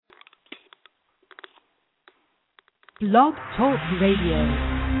Blog Talk Radio.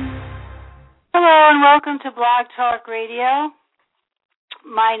 Hello and welcome to Blog Talk Radio.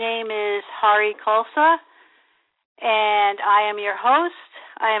 My name is Hari Kulsa and I am your host.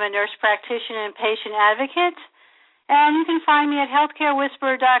 I am a nurse practitioner and patient advocate, and you can find me at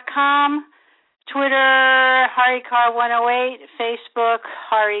healthcarewhisperer.com, Twitter, HariCar108, Facebook,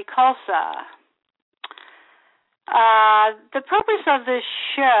 Hari Kulsa. The purpose of this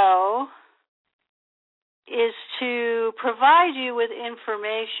show is to provide you with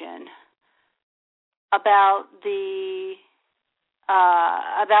information about the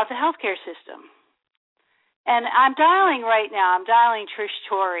healthcare system. And I'm dialing right now. I'm dialing Trish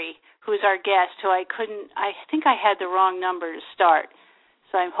Torrey, who's our guest, who I think I had the wrong number to start.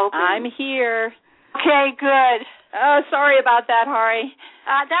 So I'm hoping. I'm here. Okay, good. Oh, sorry about that, Hari.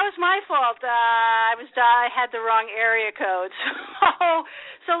 That was my fault. I had the wrong area code.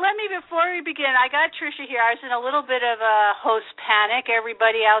 So let me, before we begin, I got Tricia here. I was in a little bit of a host panic,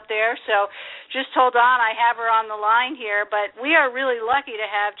 everybody out there. So just hold on. I have her on the line here. But we are really lucky to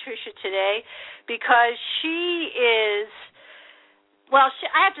have Tricia today because she is,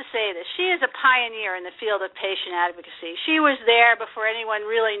 I have to say this. She is a pioneer in the field of patient advocacy. She was there before anyone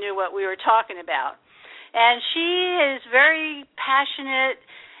really knew what we were talking about. And she is very passionate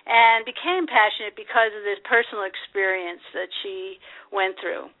and became passionate because of this personal experience that she went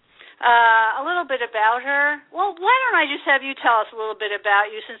through. A little bit about her. Well, why don't I just have you tell us a little bit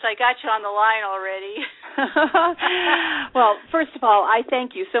about you since I got you on the line already? Well, first of all, I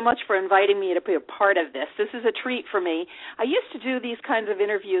thank you so much for inviting me to be a part of this. This is a treat for me. I used to do these kinds of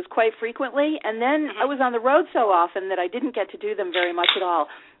interviews quite frequently, and then I was on the road so often that I didn't get to do them very much at all.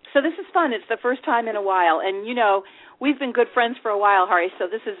 So this is fun. It's the first time in a while, and we've been good friends for a while, Hari. So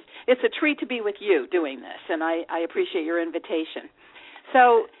it's a treat to be with you doing this, and I appreciate your invitation.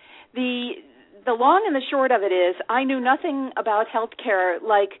 So the long and the short of it is, I knew nothing about healthcare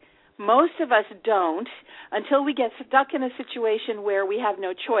like most of us don't until we get stuck in a situation where we have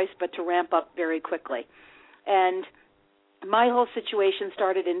no choice but to ramp up very quickly. And my whole situation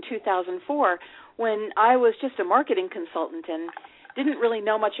started in 2004 when I was just a marketing consultant and didn't really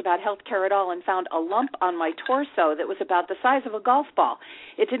know much about healthcare at all and found a lump on my torso that was about the size of a golf ball.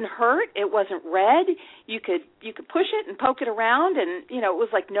 It didn't hurt. It wasn't red. You could push it and poke it around, and, it was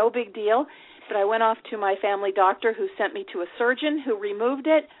like no big deal. But I went off to my family doctor, who sent me to a surgeon who removed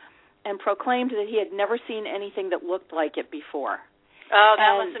it and proclaimed that he had never seen anything that looked like it before. Oh,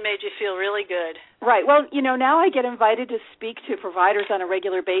 that must have made you feel really good. Right. Well, now I get invited to speak to providers on a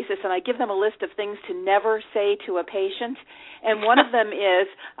regular basis, and I give them a list of things to never say to a patient. And one of them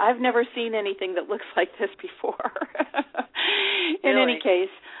is, I've never seen anything that looks like this before. In any case,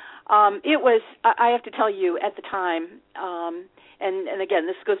 it was, I have to tell you, at the time, and again,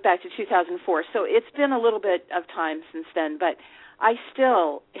 this goes back to 2004, so it's been a little bit of time since then, but I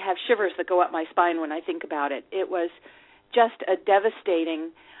still have shivers that go up my spine when I think about it. It was just a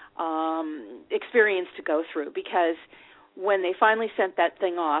devastating experience to go through, because when they finally sent that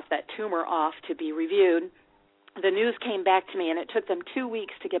tumor off to be reviewed, the news came back to me, and it took them 2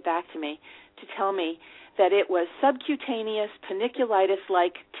 weeks to get back to me to tell me that it was subcutaneous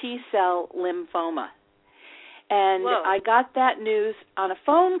panniculitis-like T-cell lymphoma. And Whoa. I got that news on a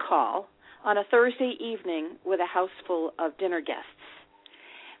phone call on a Thursday evening with a house full of dinner guests.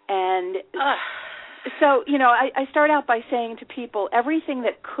 And so, I start out by saying to people, everything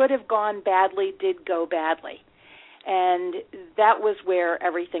that could have gone badly did go badly. And that was where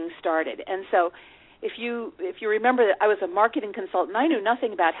everything started. And so if you remember that I was a marketing consultant, I knew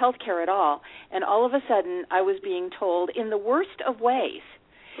nothing about healthcare at all. And all of a sudden, I was being told in the worst of ways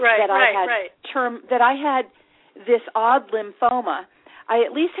that I had this odd lymphoma. I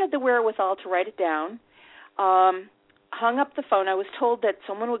at least had the wherewithal to write it down. Hung up the phone. I was told that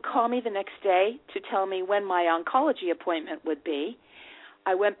someone would call me the next day to tell me when my oncology appointment would be.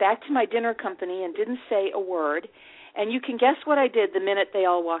 I went back to my dinner company and didn't say a word. And you can guess what I did the minute they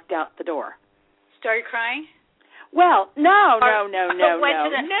all walked out the door. Started crying? Well, no. I went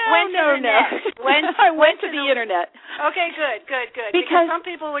to the internet. Okay, good. Because some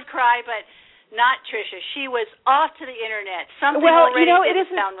people would cry, but not Tricia. She was off to the internet. Something already didn't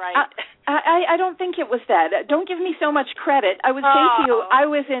sound right. I don't think it was that. Don't give me so much credit. I would say to you, I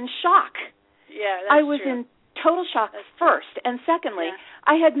was in shock. Yeah, that's I was true. in total shock first. And secondly,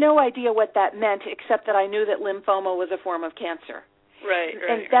 I had no idea what that meant, except that I knew that lymphoma was a form of cancer. Right.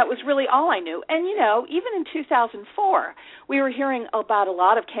 And that was really all I knew. And, even in 2004, we were hearing about a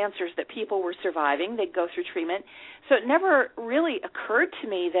lot of cancers that people were surviving. They'd go through treatment. So it never really occurred to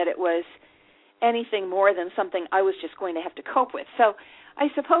me that it was anything more than something I was just going to have to cope with. So I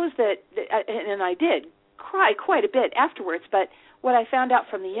suppose that, and I did cry quite a bit afterwards, but what I found out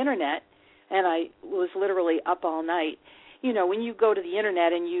from the Internet, and I was literally up all night, when you go to the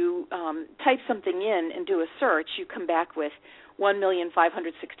Internet and you type something in and do a search, you come back with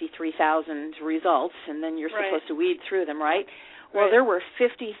 1,563,000 results, and then you're supposed to weed through them, right? Well, there were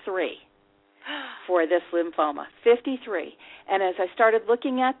 53 for this lymphoma, 53. And as I started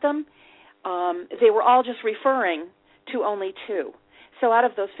looking at them, they were all just referring to only 2. So out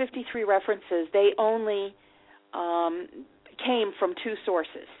of those 53 references, they only came from 2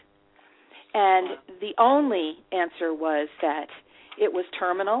 sources. And the only answer was that it was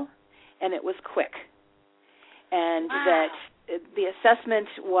terminal and it was quick. And that the assessment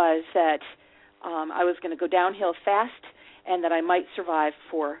was that I was going to go downhill fast and that I might survive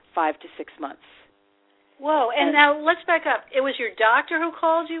for 5 to 6 months. Whoa, and now let's back up. It was your doctor who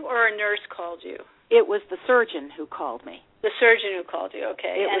called you or a nurse called you? It was the surgeon who called me. The surgeon who called you,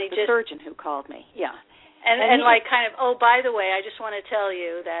 okay. It was the surgeon who called me, yeah. And like kind of, oh, by the way, I just want to tell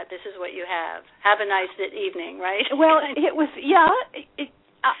you that this is what you have. Have a nice evening, right? Well, it was,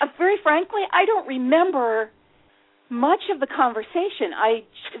 very frankly, I don't remember much of the conversation.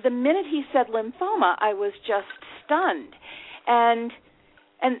 The minute he said lymphoma, I was just stunned. And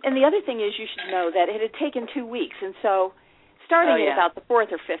the other thing is you should know that it had taken 2 weeks, and so starting at about the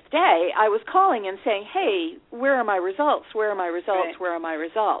 4th or 5th day, I was calling and saying, hey, where are my results? Where are my results? Where are my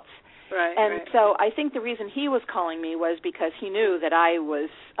results? Right, so I think the reason he was calling me was because he knew that I was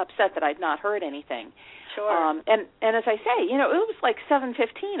upset that I'd not heard anything. Sure. And as I say, it was like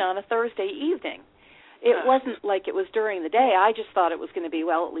 7:15 on a Thursday evening. It wasn't like it was during the day. I just thought it was going to be,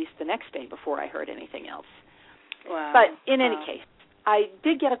 at least the next day before I heard anything else. Wow. But in any case, I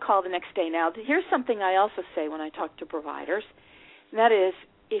did get a call the next day. Now, here's something I also say when I talk to providers, and that is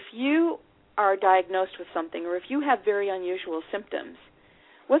if you are diagnosed with something or if you have very unusual symptoms,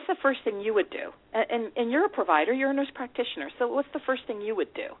 what's the first thing you would do? And you're a provider, you're a nurse practitioner, so what's the first thing you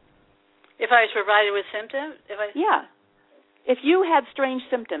would do? If I was provided with symptoms? Yeah. If you had strange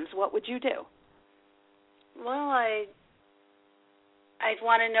symptoms, what would you do? Well, I'd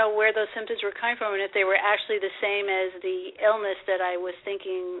want to know where those symptoms were coming from and if they were actually the same as the illness that I was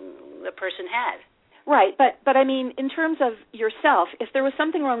thinking the person had. Right, but I mean, in terms of yourself, if there was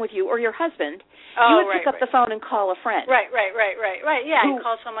something wrong with you or your husband, you would pick up the phone and call a friend. Right. Yeah, I'd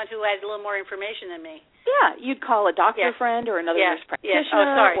call someone who had a little more information than me. Yeah, you'd call a doctor friend or another nurse practitioner.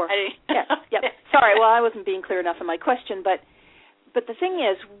 Oh, sorry. Sorry, well, I wasn't being clear enough in my question, but the thing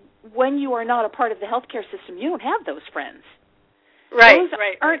is, when you are not a part of the healthcare system, you don't have those friends. Right, those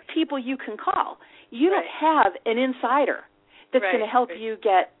aren't people you can call. You don't have an insider that's going to help you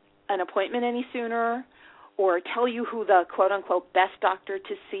get an appointment any sooner or tell you who the quote-unquote best doctor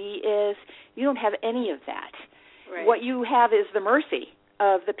to see is. You don't have any of that. Right. What you have is the mercy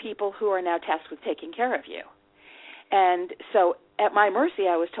of the people who are now tasked with taking care of you. And so at my mercy,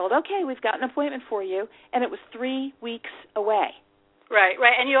 I was told, okay, we've got an appointment for you, and it was 3 weeks away. Right,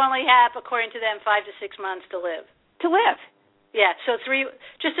 and you only have, according to them, 5 to 6 months to live. To live. Yeah, so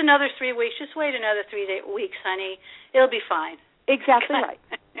just another 3 weeks. Just wait another 3 weeks, honey. It'll be fine. Exactly right.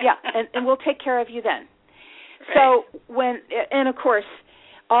 Yeah, and we'll take care of you then. Right. So and of course,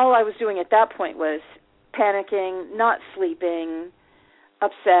 all I was doing at that point was panicking, not sleeping,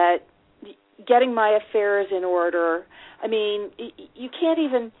 upset, getting my affairs in order. I mean, you can't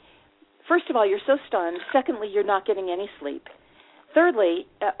even, first of all, you're so stunned. Secondly, you're not getting any sleep. Thirdly,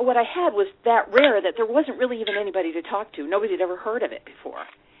 what I had was that rare that there wasn't really even anybody to talk to. Nobody had ever heard of it before.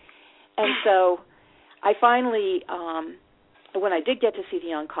 And so I finally, when I did get to see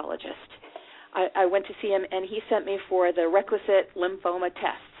the oncologist, I went to see him, and he sent me for the requisite lymphoma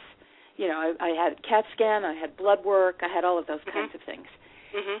tests. I had a CAT scan, I had blood work, I had all of those kinds of things.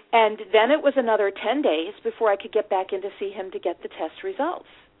 Mm-hmm. And then it was another 10 days before I could get back in to see him to get the test results.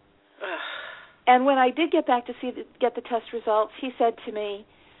 And when I did get back to get the test results, he said to me,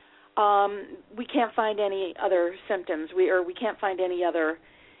 we can't find any other symptoms, we can't find any other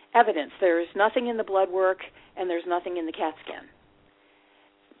evidence. There's nothing in the blood work, and there's nothing in the CAT scan.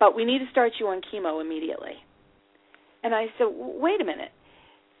 But we need to start you on chemo immediately. And I said, wait a minute.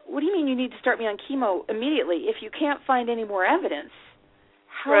 What do you mean you need to start me on chemo immediately? If you can't find any more evidence,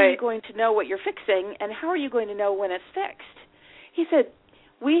 how are you going to know what you're fixing, and how are you going to know when it's fixed? He said,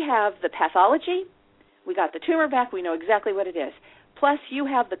 we have the pathology, we got the tumor back, we know exactly what it is. Plus, you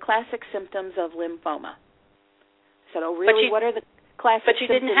have the classic symptoms of lymphoma. I said, oh, really? What are the classic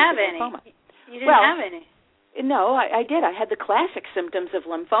symptoms of lymphoma? But you didn't have any. You didn't have any. No, I did. I had the classic symptoms of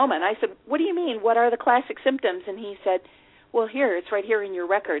lymphoma. And I said, what do you mean? What are the classic symptoms? And he said, well, here, it's right here in your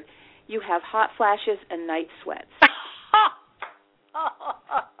record. You have hot flashes and night sweats.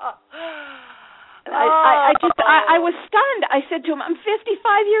 I was stunned. I said to him, I'm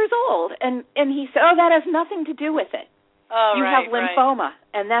 55 years old. And he said, oh, that has nothing to do with it. Oh, you have lymphoma,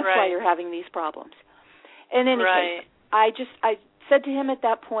 and that's why you're having these problems. In any case, I said to him at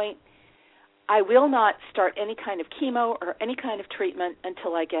that point, I will not start any kind of chemo or any kind of treatment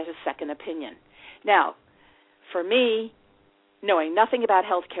until I get a second opinion. Now, for me, knowing nothing about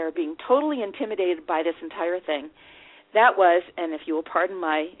healthcare, being totally intimidated by this entire thing, that was, and if you will pardon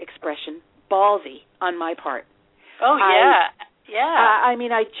my expression, ballsy on my part. Oh, yeah. I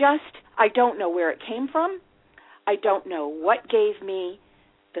mean, I don't know where it came from. I don't know what gave me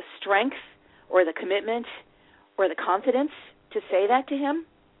the strength or the commitment or the confidence to say that to him.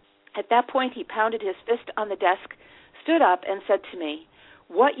 At that point, he pounded his fist on the desk, stood up, and said to me,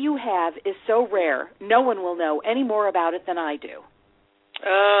 what you have is so rare, no one will know any more about it than I do.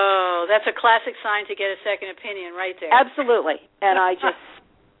 Oh, that's a classic sign to get a second opinion right there. Absolutely. And I just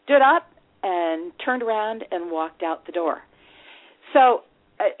stood up and turned around and walked out the door. So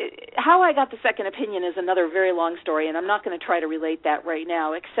how I got the second opinion is another very long story, and I'm not going to try to relate that right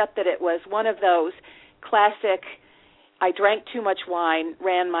now, except that it was one of those classic, I drank too much wine,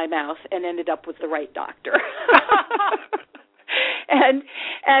 ran my mouth, and ended up with the right doctor.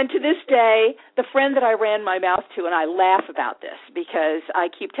 And to this day, the friend that I ran my mouth to, and I laugh about this because I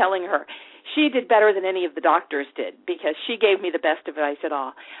keep telling her, she did better than any of the doctors did because she gave me the best advice at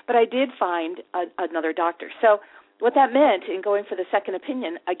all. But I did find another doctor. So what that meant in going for the second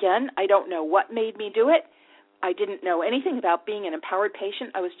opinion, again, I don't know what made me do it. I didn't know anything about being an empowered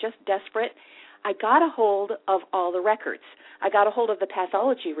patient. I was just desperate. I got a hold of all the records. I got a hold of the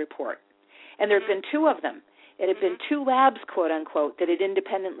pathology report, and there had been two of them. It had been two labs, quote unquote, that had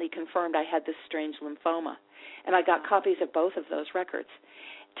independently confirmed I had this strange lymphoma, and I got copies of both of those records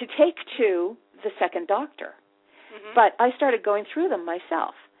to take to the second doctor. But I started going through them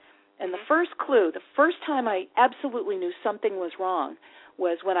myself. And the first clue, the first time I absolutely knew something was wrong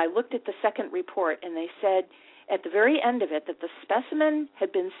was when I looked at the second report and they said at the very end of it that the specimen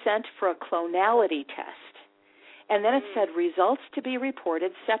had been sent for a clonality test. And then it said results to be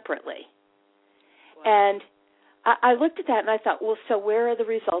reported separately. Wow. And I looked at that and I thought, well, so where are the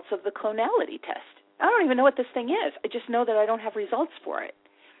results of the clonality test? I don't even know what this thing is. I just know that I don't have results for it.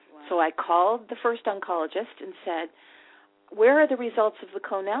 Wow. So I called the first oncologist and said, where are the results of the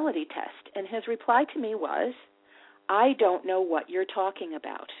clonality test? And his reply to me was, I don't know what you're talking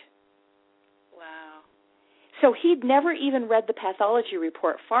about. Wow. So he'd never even read the pathology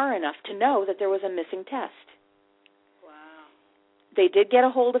report far enough to know that there was a missing test. Wow. They did get a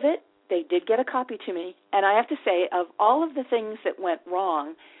hold of it. They did get a copy to me. And I have to say, of all of the things that went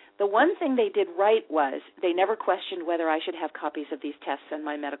wrong, the one thing they did right was they never questioned whether I should have copies of these tests in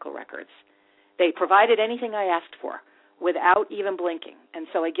my medical records. They provided anything I asked for without even blinking. And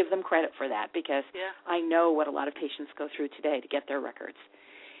so I give them credit for that because I know what a lot of patients go through today to get their records.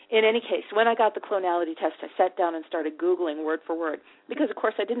 In any case, when I got the clonality test, I sat down and started Googling word for word because, of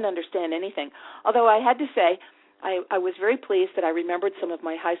course, I didn't understand anything. Although I had to say, I was very pleased that I remembered some of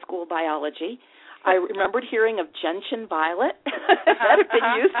my high school biology. I remembered hearing of gentian violet that had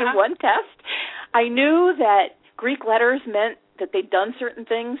been used in one test. I knew that Greek letters meant that they'd done certain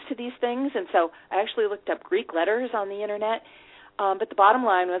things to these things, and so I actually looked up Greek letters on the Internet. But the bottom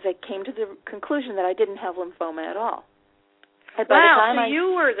line was I came to the conclusion that I didn't have lymphoma at all.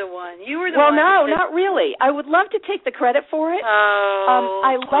 You were the one. Well, no, not really. I would love to take the credit for it.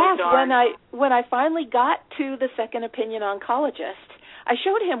 I laughed when I finally got to the second opinion oncologist. I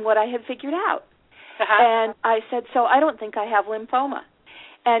showed him what I had figured out. And I said, so I don't think I have lymphoma.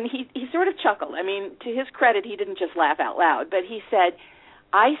 And he sort of chuckled. I mean, to his credit, he didn't just laugh out loud, but he said,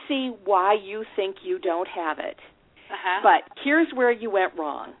 I see why you think you don't have it. But here's where you went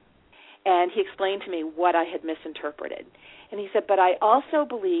wrong. And he explained to me what I had misinterpreted. And he said, but I also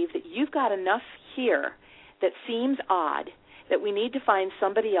believe that you've got enough here that seems odd that we need to find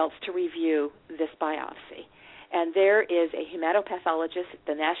somebody else to review this biopsy. And there is a hematopathologist at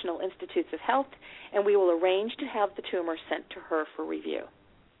the National Institutes of Health, and we will arrange to have the tumor sent to her for review.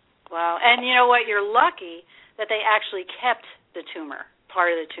 Wow. And you know what? You're lucky that they actually kept the tumor,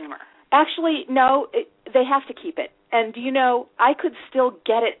 part of the tumor. Actually, no, they have to keep it. And, you know, I could still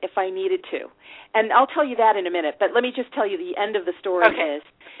get it if I needed to. And I'll tell you that in a minute, but let me just tell you the end of the story is.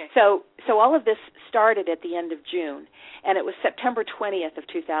 So all of this started at the end of June, and it was September 20th of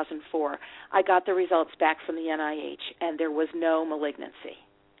 2004. I got the results back from the NIH, and there was no malignancy.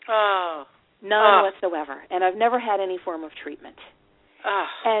 None whatsoever. And I've never had any form of treatment.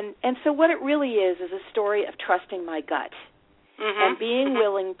 And so what it really is a story of trusting my gut and being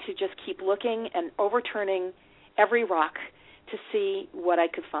willing to just keep looking and overturning every rock to see what I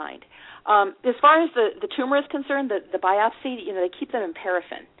could find. As far as the tumor is concerned, the biopsy, they keep them in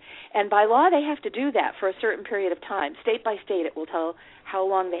paraffin. And by law, they have to do that for a certain period of time. State by state, it will tell how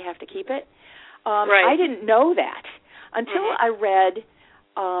long they have to keep it. Right. I didn't know that until I read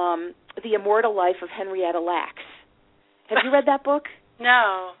The Immortal Life of Henrietta Lacks. Have you read that book?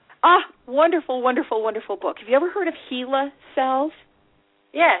 No. Wonderful, wonderful, wonderful book. Have you ever heard of HeLa cells?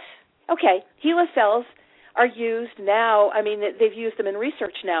 Yes. Okay. HeLa cells are used now. I mean, they've used them in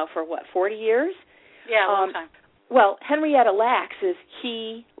research now for, 40 years? Yeah, a long time. Well, Henrietta Lacks is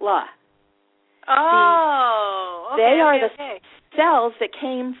HeLa. Oh, okay. They are the cells that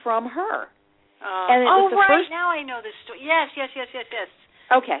came from her. And it was the right. First... Now I know this story. Yes.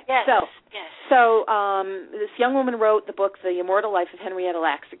 Okay. Yes. So this young woman wrote the book, The Immortal Life of Henrietta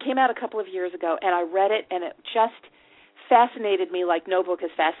Lacks. It came out a couple of years ago, and I read it, and it just fascinated me like no book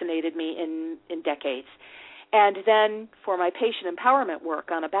has fascinated me in decades. And then for my patient empowerment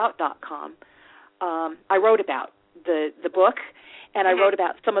work on About.com, I wrote about the book, and I wrote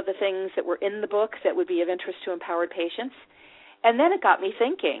about some of the things that were in the book that would be of interest to empowered patients. And then it got me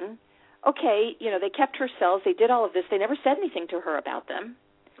thinking, okay, they kept her cells, they did all of this, they never said anything to her about them.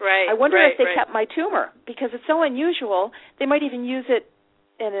 Right. I wonder if they kept my tumor, because it's so unusual, they might even use it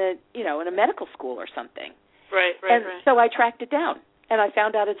in a medical school or something. Right. So I tracked it down, and I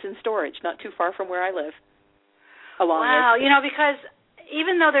found out it's in storage not too far from where I live. Wow, because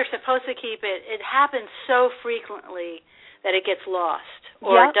even though they're supposed to keep it, it happens so frequently that it gets lost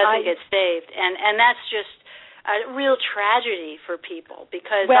or it doesn't get saved. And that's just a real tragedy for people,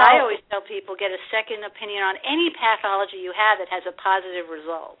 because I always tell people, get a second opinion on any pathology you have that has a positive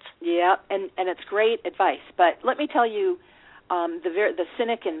result. Yeah, and it's great advice. But let me tell you, the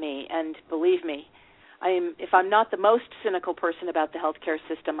cynic in me, and believe me, if I'm not the most cynical person about the healthcare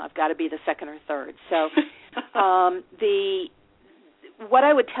system, I've got to be the second or third. So what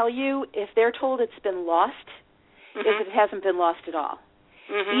I would tell you, if they're told it's been lost, is that it hasn't been lost at all.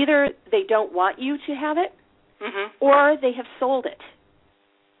 Either they don't want you to have it, or they have sold it.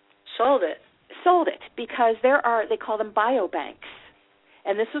 Sold it, because they call them biobanks.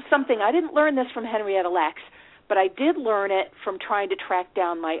 And this was something, I didn't learn this from Henrietta Lacks, but I did learn it from trying to track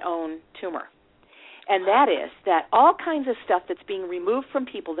down my own tumor. And that is that all kinds of stuff that's being removed from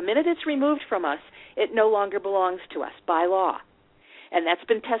people, the minute it's removed from us, it no longer belongs to us by law. And that's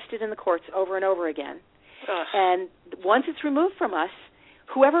been tested in the courts over and over again. And once it's removed from us,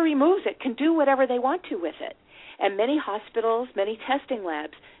 whoever removes it can do whatever they want to with it. And many hospitals, many testing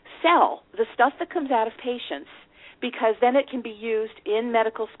labs sell the stuff that comes out of patients, because then it can be used in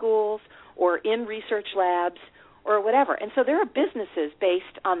medical schools or in research labs or whatever. And so there are businesses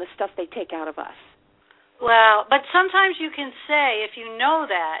based on the stuff they take out of us. Well, but sometimes you can say, if you know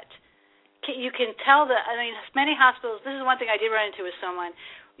that, you can tell many hospitals, this is one thing I did run into with someone,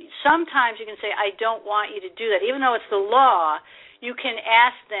 sometimes you can say, I don't want you to do that. Even though it's the law, you can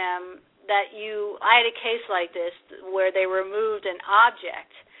ask them that I had a case like this where they removed an object,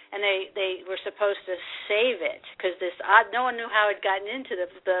 and they were supposed to save it, because no one knew how it had gotten into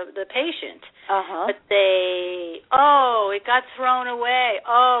the patient. But it got thrown away.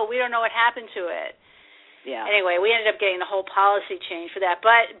 We don't know what happened to it. Yeah. Anyway, we ended up getting the whole policy change for that.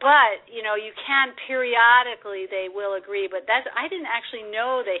 But you can periodically, they will agree. But I didn't actually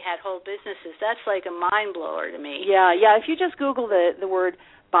know they had whole businesses. That's like a mind blower to me. Yeah. If you just Google the word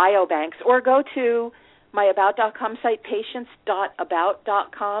biobanks, or go to my About.com site,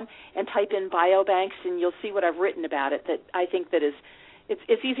 patients.about.com, and type in biobanks, and you'll see what I've written about it. That I think that is.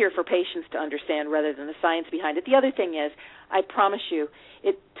 It's easier for patients to understand rather than the science behind it. The other thing is, I promise you,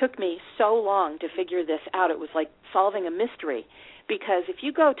 it took me so long to figure this out. It was like solving a mystery, because if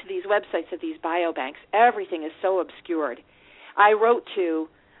you go to these websites of these biobanks, everything is so obscured. I wrote to,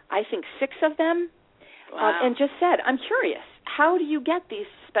 I think, 6 of them, and just said, I'm curious, how do you get these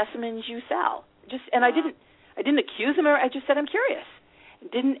specimens you sell? And I didn't accuse them, I just said, I'm curious.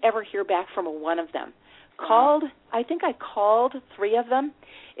 Didn't ever hear back from one of them. I think I called 3 of them.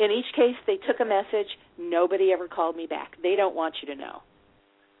 In each case, they took a message. Nobody ever called me back. They don't want you to know.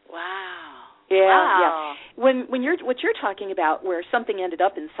 Wow. Yeah. When what you're talking about, where something ended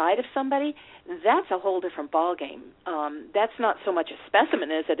up inside of somebody, that's a whole different ballgame. That's not so much a specimen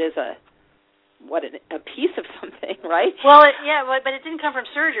as it is a piece of something, right? Well, but it didn't come from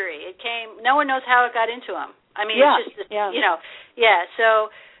surgery. It came. No one knows how it got into them. I mean, it's just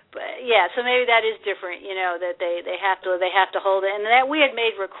So maybe that is different, that they have to hold it, and that we had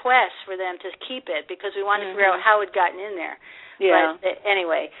made requests for them to keep it because we wanted to figure out how it had gotten in there. Yeah. But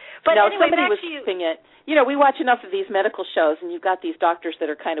anyway, somebody was keeping keeping it. We watch enough of these medical shows, and you've got these doctors that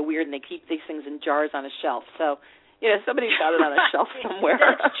are kind of weird, and they keep these things in jars on a shelf. So, Somebody's got it on a shelf somewhere.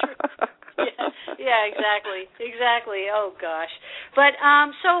 That's true. Yeah, exactly. Oh gosh. But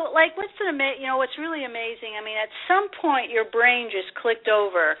so like, what's really amazing? I mean, at some point your brain just clicked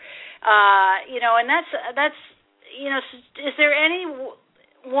over, and that's is there any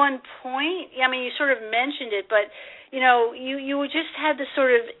one point? I mean, you sort of mentioned it, but you just had this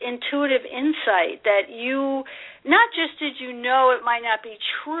sort of intuitive insight that you not just did you know it might not be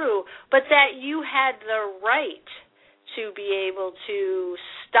true, but that you had the right to be able to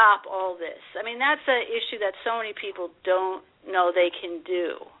stop all this. I mean, that's an issue that so many people don't know they can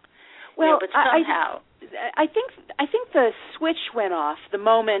do. Well, but somehow, I think the switch went off the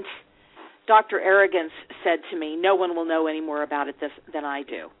moment Dr. Arrogance said to me, "No one will know any more about it than I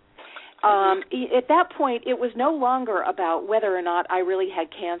do." At that point, it was no longer about whether or not I really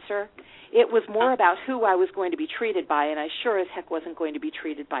had cancer. It was more about who I was going to be treated by, and I sure as heck wasn't going to be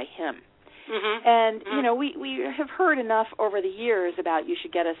treated by him. Mm-hmm. And, we have heard enough over the years about you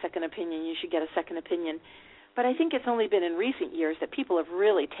should get a second opinion, but I think it's only been in recent years that people have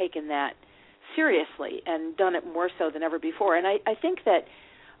really taken that seriously and done it more so than ever before. And I think that,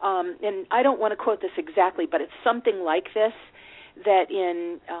 and I don't want to quote this exactly, but it's something like this, that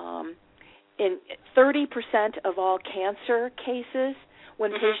in 30% of all cancer cases,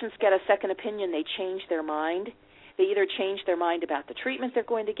 when patients get a second opinion, they change their mind. They either change their mind about the treatment they're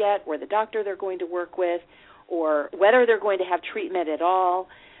going to get or the doctor they're going to work with or whether they're going to have treatment at all.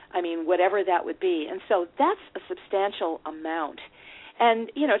 I mean, whatever that would be. And so that's a substantial amount.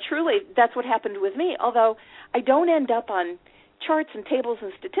 And, truly that's what happened with me, although I don't end up on charts and tables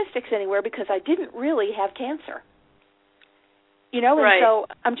and statistics anywhere because I didn't really have cancer. And right. So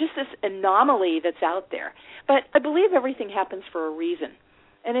I'm just this anomaly that's out there. But I believe everything happens for a reason.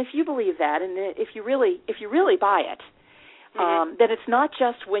 And if you believe that, and if you really buy it, then it's not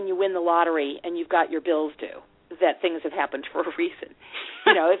just when you win the lottery and you've got your bills due that things have happened for a reason.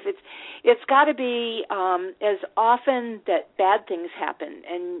 If it's got to be as often that bad things happen,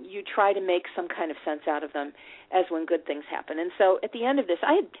 and you try to make some kind of sense out of them as when good things happen. And so at the end of this,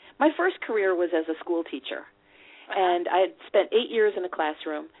 my first career was as a school teacher, and I had spent 8 years in a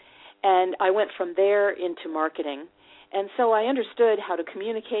classroom, and I went from there into marketing. And so I understood how to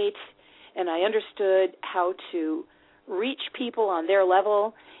communicate, and I understood how to reach people on their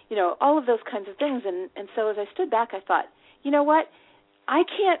level, all of those kinds of things. And so as I stood back, I thought, you know what? I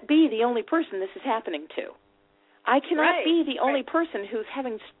can't be the only person this is happening to. I cannot be the only person who's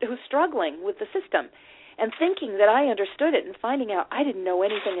struggling with the system and thinking that I understood it and finding out I didn't know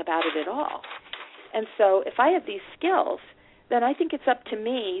anything about it at all. And so if I have these skills, then I think it's up to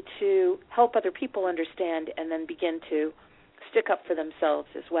me to help other people understand and then begin to stick up for themselves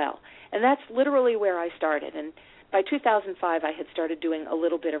as well. And that's literally where I started. And by 2005, I had started doing a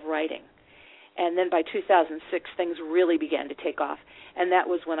little bit of writing. And then by 2006, things really began to take off. And that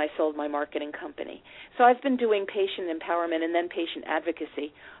was when I sold my marketing company. So I've been doing patient empowerment and then patient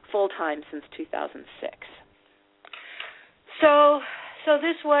advocacy full-time since 2006. So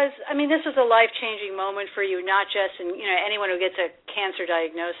this was a life-changing moment for you, not just in, anyone who gets a cancer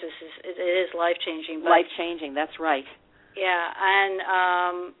diagnosis, it is life-changing. Life-changing, that's right. Yeah,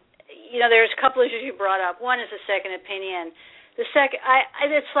 and, there's a couple issues you brought up. One is a second opinion. The second,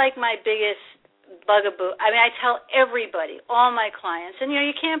 it's like my biggest bugaboo. I mean, I tell everybody, all my clients, and,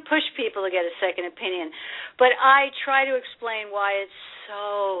 you can't push people to get a second opinion, but I try to explain why it's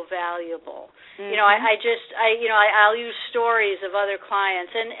so valuable. Mm-hmm. I'll use stories of other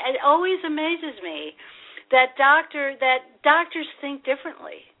clients, and it always amazes me that doctors think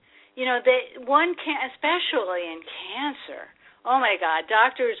differently. One can't, especially in cancer. Oh my God,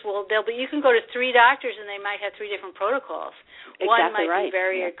 you can go to 3 doctors and they might have 3 different protocols. Exactly. One might right. be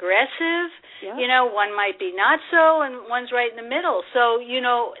very aggressive, yeah. One might be not so, and one's right in the middle. So,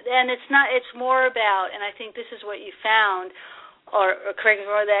 and it's more about, and I think this is what you found, or correct me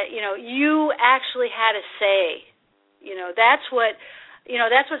if I'm wrong, that, you actually had a say. That's what's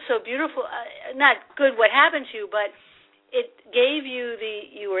so beautiful. Not good what happened to you, but it gave you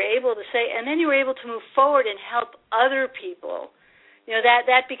were able to say, and then you were able to move forward and help other people.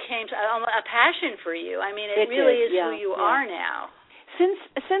 That became a passion for you. I mean, it really is who you are now.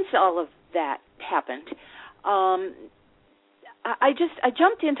 Since all of that happened, I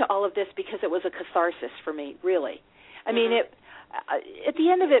jumped into all of this because it was a catharsis for me, really. I mean, at the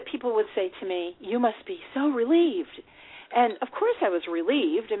end of it, people would say to me, "You must be so relieved." And, of course, I was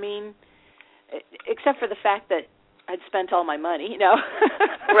relieved. I mean, except for the fact that I'd spent all my money,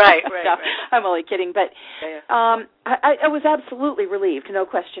 Right. No, I'm only kidding. But I was absolutely relieved, no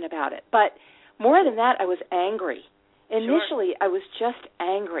question about it. But more than that, I was angry. Initially, I was just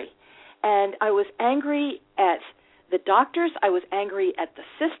angry. And I was angry at the doctors. I was angry at the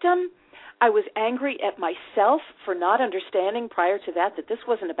system. I was angry at myself for not understanding prior to that this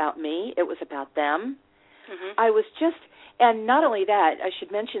wasn't about me, it was about them. Mm-hmm. I was just, and not only that, I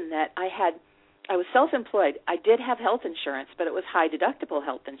should mention that I was self-employed. I did have health insurance, but it was high deductible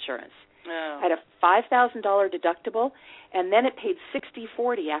health insurance. Oh. I had a $5,000 deductible, and then it paid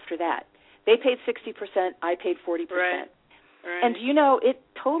 60-40 after that. They paid 60%, I paid 40%. Right. And it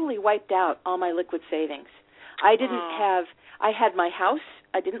totally wiped out all my liquid savings. I had my house.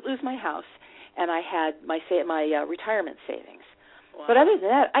 I didn't lose my house, and I had my retirement savings. Wow. But other than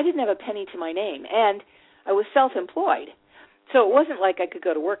that, I didn't have a penny to my name, and I was self-employed. So it wasn't like I could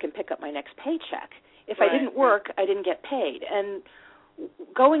go to work and pick up my next paycheck. If I didn't work, I didn't get paid. And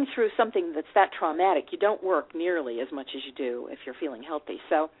going through something that's that traumatic, you don't work nearly as much as you do if you're feeling healthy.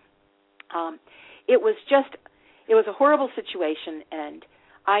 So it was a horrible situation, and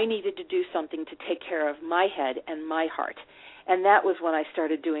I needed to do something to take care of my head and my heart. And that was when I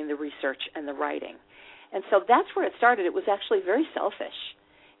started doing the research and the writing. And so that's where it started. It was actually very selfish.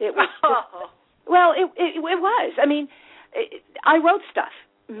 It was it was. I mean, I wrote stuff.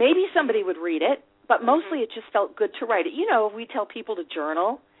 Maybe somebody would read it, but mostly it just felt good to write it. We tell people to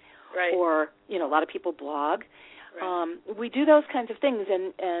journal, right. Or a lot of people blog. Right. We do those kinds of things,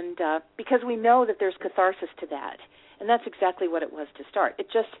 and because we know that there's catharsis to that, and that's exactly what it was to start. It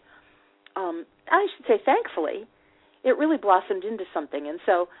just, I should say, thankfully, it really blossomed into something. And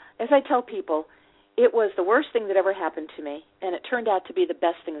so, as I tell people, it was the worst thing that ever happened to me, and it turned out to be the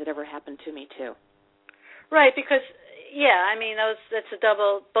best thing that ever happened to me too. Right, because that's a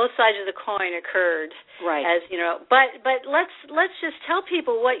double. Both sides of the coin occurred. Right. As but let's just tell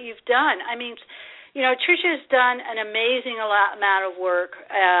people what you've done. I mean, Tricia's done an amazing amount of work,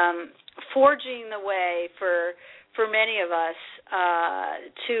 forging the way for many of us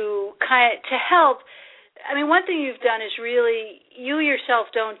to help. I mean, one thing you've done is really, you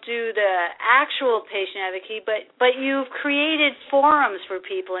yourself don't do the actual patient advocacy, but you've created forums for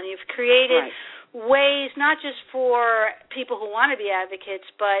people, and you've created ways not just for people who want to be advocates,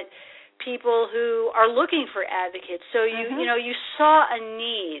 but people who are looking for advocates. So you saw a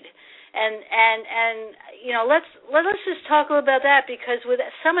need, and let's just talk a little about that, because with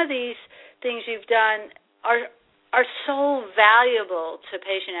some of these things you've done are so valuable to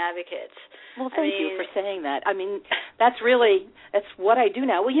patient advocates. Well, thank you for saying that. I mean, that's what I do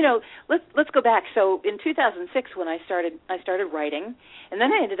now. Well, let's go back. So in 2006, when I started writing, and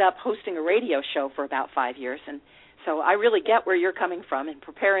then I ended up hosting a radio show for about 5 years, and so I really get where you're coming from in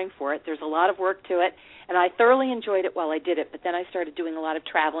preparing for it. There's a lot of work to it, and I thoroughly enjoyed it while I did it, but then I started doing a lot of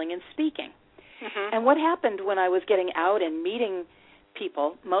traveling and speaking. Mm-hmm. And what happened when I was getting out and meeting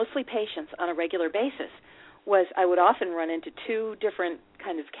people, mostly patients, on a regular basis, was I would often run into two different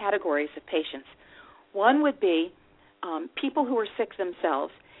kind of categories of patients. One would be people who were sick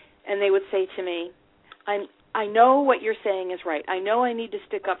themselves, and they would say to me, I know what you're saying is right. I know I need to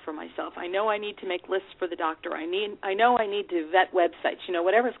stick up for myself. I know I need to make lists for the doctor. I know I need to vet websites,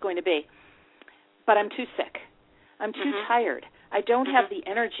 whatever it's going to be. But I'm too sick. I'm too tired. I don't have the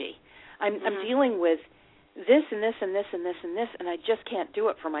energy. I'm dealing with this and this and this and this and this, and I just can't do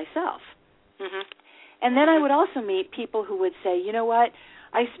it for myself. And then I would also meet people who would say, you know what,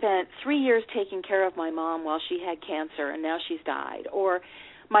 I spent 3 years taking care of my mom while she had cancer, and now she's died. Or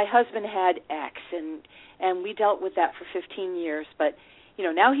my husband had X, and we dealt with that for 15 years, but,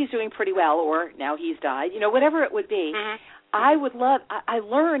 now he's doing pretty well, or now he's died. Whatever it would be, I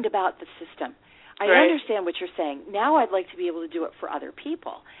learned about the system. I understand what you're saying. Now I'd like to be able to do it for other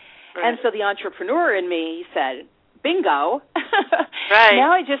people. Right. And so the entrepreneur in me said, bingo.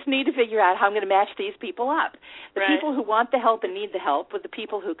 Now I just need to figure out how I'm going to match these people up. The people who want the help and need the help with the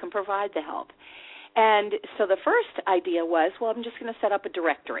people who can provide the help. And so the first idea was, well, I'm just going to set up a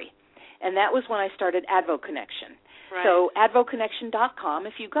directory. And that was when I started AdvoConnection. So advoconnection.com,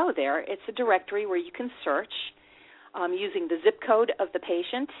 if you go there, it's a directory where you can search using the zip code of the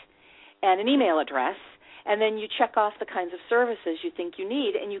patient and an email address, and then you check off the kinds of services you think you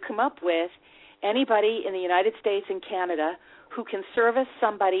need, and you come up with anybody in the United States and Canada who can service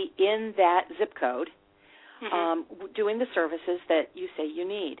somebody in that zip code doing the services that you say you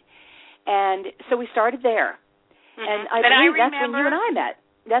need. And so we started there. And I believe that's when you and I met.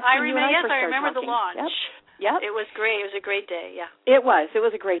 That's when you and I first started remember talking. The launch. Yep. It was great. It was a great day, yeah. It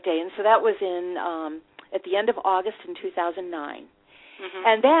was a great day. And so that was at the end of August in 2009.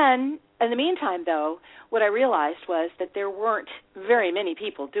 And then, in the meantime, though, what I realized was that there weren't very many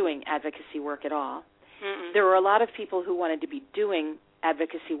people doing advocacy work at all. There were a lot of people who wanted to be doing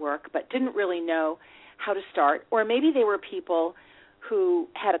advocacy work but didn't really know how to start, or maybe they were people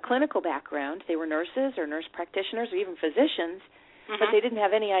who had a clinical background. They were nurses or nurse practitioners or even physicians, but they didn't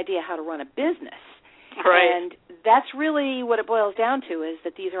have any idea how to run a business. Right. And that's really what it boils down to, is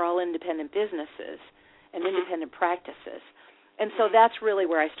that these are all independent businesses and independent practices. And so that's really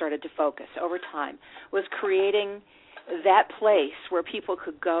where I started to focus over time, was creating that place where people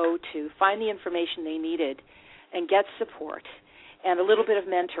could go to find the information they needed and get support and a little bit of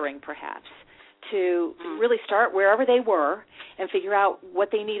mentoring perhaps to really start wherever they were and figure out what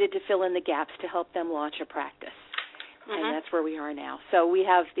they needed to fill in the gaps to help them launch a practice. And that's where we are now. So we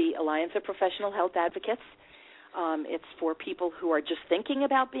have the Alliance of Professional Health Advocates. It's for people who are just thinking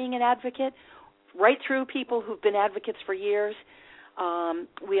about being an advocate, right through people who've been advocates for years.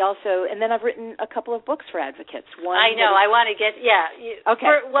 We also, and then I've written a couple of books for advocates. I know. I want to get, okay.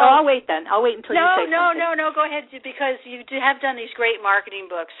 I'll wait then. I'll wait until you say something. No, go ahead, because you have done these great marketing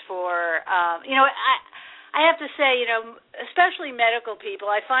books for, I have to say, especially medical people,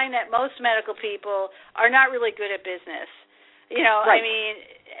 I find that most medical people are not really good at business. Right. I mean,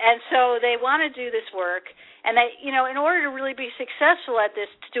 and so they want to do this work, and they, in order to really be successful at this,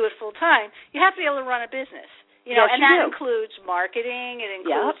 to do it full time, you have to be able to run a business. And that includes marketing, it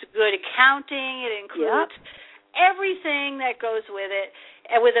includes good accounting, it includes everything that goes with it,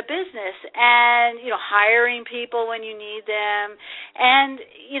 with a business, and, hiring people when you need them. And,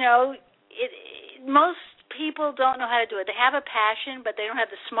 most people don't know how to do it. They have a passion, but they don't have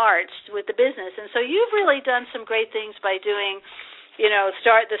the smarts with the business. And so you've really done some great things by doing,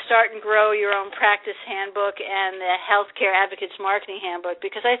 Start and Grow Your Own Practice Handbook and the Healthcare Advocates Marketing Handbook,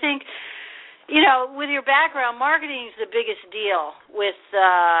 because I think, with your background, marketing is the biggest deal with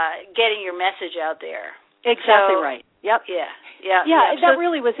getting your message out there. Exactly right. Yep. Yeah. That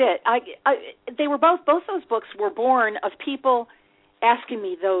really was it. They were both those books were born of people asking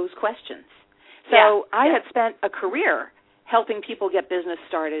me those questions. So I had spent a career helping people get business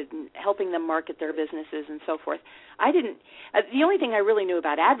started and helping them market their businesses and so forth. The only thing I really knew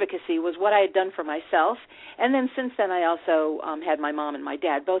about advocacy was what I had done for myself, and then since then I also had my mom and my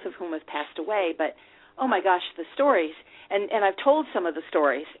dad, both of whom have passed away, but oh my gosh, the stories, and I've told some of the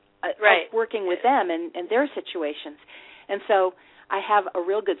stories of working with them and their situations, and so I have a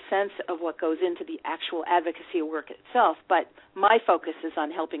real good sense of what goes into the actual advocacy work itself, but my focus is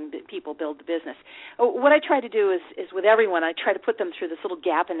on helping people build the business. What I try to do is with everyone, I try to put them through this little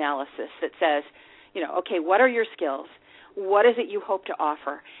gap analysis that says, okay, what are your skills? What is it you hope to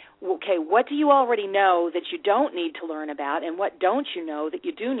offer? Okay, what do you already know that you don't need to learn about, and what don't you know that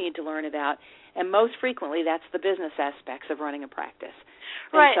you do need to learn about? And most frequently, that's the business aspects of running a practice.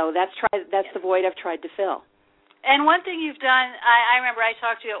 Right. And so that's the void I've tried to fill. And one thing you've done, I remember I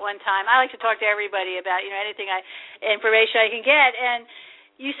talked to you at one time. I like to talk to everybody about, anything information I can get. And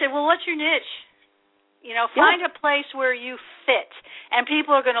you said, well, what's your niche? Find a place where you fit. And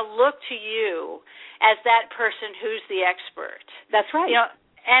people are going to look to you as that person who's the expert. That's right.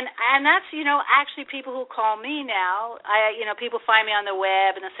 And that's, actually people who call me now. People find me on the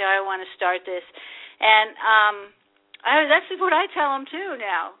web and they say, I want to start this. And that's what I tell them, too,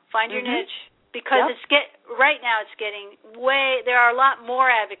 now. Find your niche. Because right now it's getting there are a lot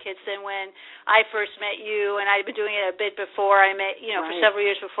more advocates than when I first met you, and I've been doing it a bit before I met, for several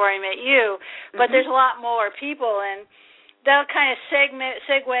years before I met you. But there's a lot more people, and that'll kind of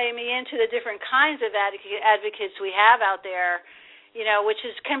segue me into the different kinds of advocates we have out there, which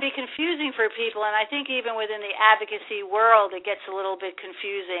can be confusing for people. And I think even within the advocacy world, it gets a little bit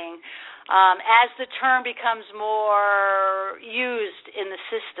confusing as the term becomes more used in the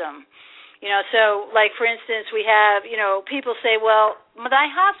system. So, like, for instance, we have, people say, well, my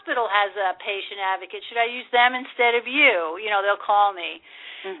hospital has a patient advocate. Should I use them instead of you? They'll call me.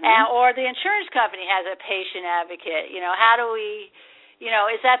 Or the insurance company has a patient advocate. How do we,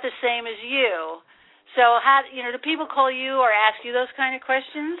 is that the same as you? So, do people call you or ask you those kind of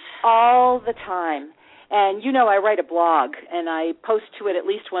questions? All the time. And, I write a blog, and I post to it at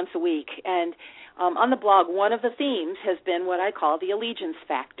least once a week. And on the blog, one of the themes has been what I call the allegiance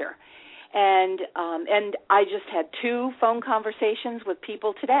factor. And I just had 2 phone conversations with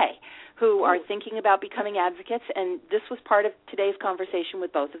people today who are thinking about becoming advocates, and this was part of today's conversation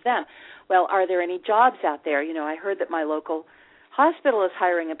with both of them. Well, are there any jobs out there? I heard that my local hospital is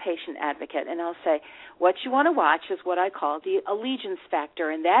hiring a patient advocate, and I'll say, what you want to watch is what I call the allegiance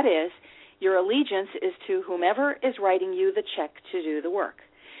factor, and that is your allegiance is to whomever is writing you the check to do the work.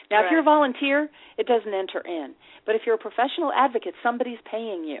 Now, if you're a volunteer, it doesn't enter in. But if you're a professional advocate, somebody's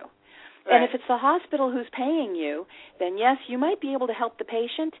paying you. And if it's the hospital who's paying you, then yes, you might be able to help the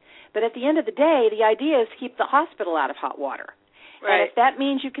patient, but at the end of the day, the idea is to keep the hospital out of hot water. And if that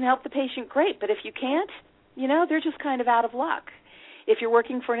means you can help the patient, great, but if you can't, they're just kind of out of luck. If you're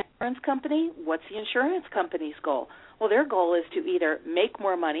working for an insurance company, what's the insurance company's goal? Well, their goal is to either make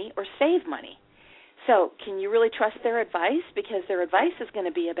more money or save money. So can you really trust their advice? Because their advice is going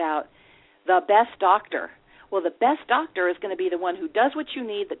to be about the best doctor. Well, the best doctor is going to be the one who does what you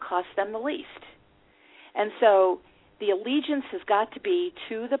need that costs them the least. And so the allegiance has got to be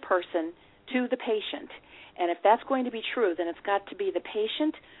to the person, to the patient. And if that's going to be true, then it's got to be the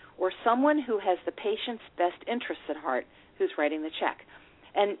patient or someone who has the patient's best interests at heart who's writing the check.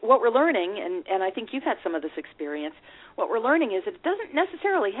 And what we're learning, and I think you've had some of this experience, what we're learning is that it doesn't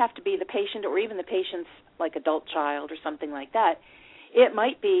necessarily have to be the patient or even the patient's like adult child or something like that. It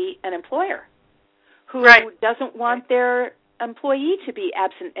might be an employer who doesn't want their employee to be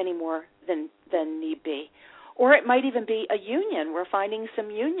absent any more than need be. Or it might even be a union. We're finding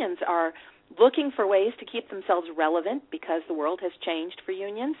some unions are looking for ways to keep themselves relevant because the world has changed for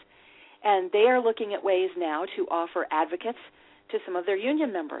unions, and they are looking at ways now to offer advocates to some of their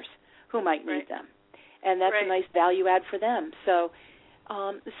union members who might need them. And that's a nice value add for them. So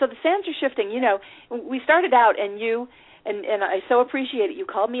the sands are shifting. You know, we started out and you and I so appreciate it. You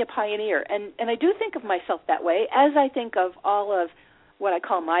called me a pioneer. And I do think of myself that way, as I think of all of what I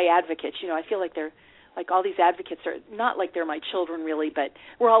call my advocates. You know, I feel like they're like all these advocates are not like they're my children really, but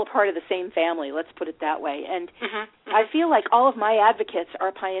we're all a part of the same family, let's put it that way. And I feel like all of my advocates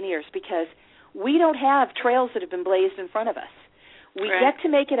are pioneers because we don't have trails that have been blazed in front of us. We get to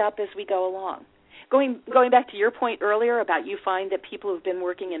make it up as we go along. Going back to your point earlier about you find that people who've been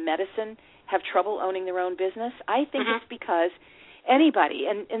working in medicine have trouble owning their own business, I think it's because anybody,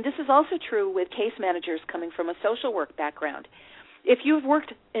 and this is also true with case managers coming from a social work background, if you've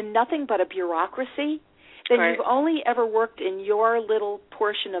worked in nothing but a bureaucracy, then you've only ever worked in your little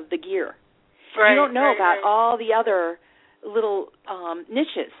portion of the gear. You don't know about all the other little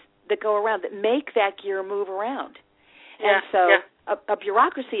niches that go around that make that gear move around. And so a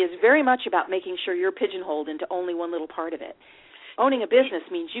bureaucracy is very much about making sure you're pigeonholed into only one little part of it. Owning a business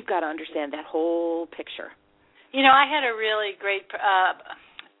means you've got to understand that whole picture. You know, I had a really great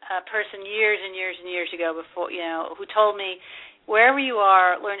person years and years and years ago before, you know, who told me, wherever you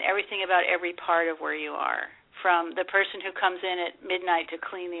are, learn everything about every part of where you are, from the person who comes in at midnight to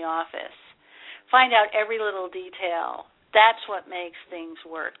clean the office. Find out every little detail. That's what makes things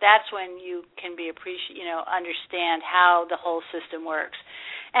work. That's when you can understand how the whole system works.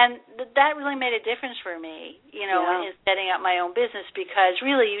 And that really made a difference for me, you know, in setting up my own business, because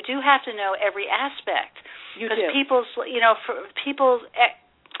really you do have to know every aspect. You do.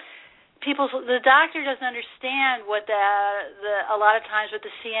 The doctor doesn't understand what a lot of times what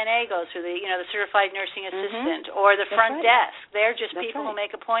the CNA goes through, the certified nursing assistant or the front desk. They're just people who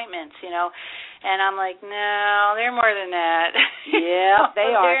make appointments, you know. And I'm like, no, they're more than that. Yeah,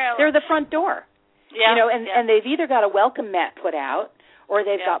 they are. They're the front door. Yeah. You know, and they've either got a welcome mat put out or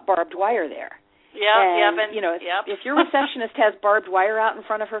they've got barbed wire there. If your receptionist has barbed wire out in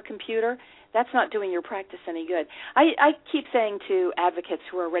front of her computer, that's not doing your practice any good. I keep saying to advocates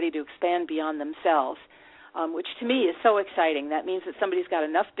who are ready to expand beyond themselves, which to me is so exciting. That means that somebody's got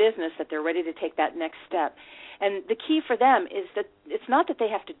enough business that they're ready to take that next step. And the key for them is that it's not that they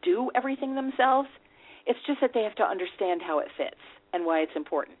have to do everything themselves. It's just that they have to understand how it fits and why it's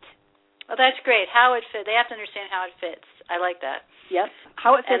important. Well, that's great. How it fits. They have to understand how it fits. I like that. Yes,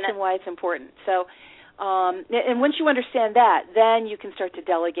 how it fits and why it's important. So, and once you understand that, then you can start to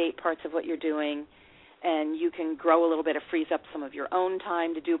delegate parts of what you're doing, and you can grow a little bit. It frees up some of your own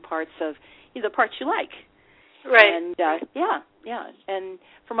time to do parts of the parts you like. Right. And and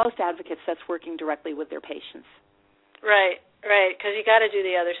for most advocates, that's working directly with their patients. Right. Because you got to do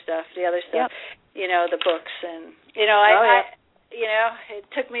the other stuff. You know, the books, and it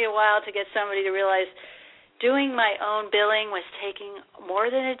took me a while to get somebody to realize doing my own billing was taking more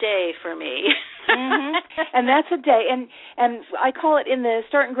than a day for me. And that's a day. And I call it in the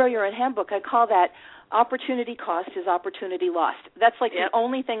Start and Grow Your Own Handbook, I call that opportunity cost is opportunity lost. That's like the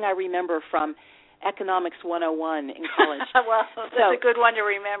only thing I remember from Economics 101 in college. Well, that's a good one to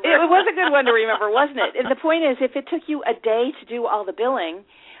remember. It was a good one to remember, wasn't it? And the point is, if it took you a day to do all the billing,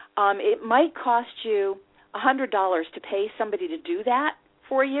 it might cost you $100 to pay somebody to do that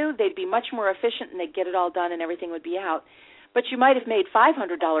for you. They'd be much more efficient and they'd get it all done and everything would be out. But you might have made $500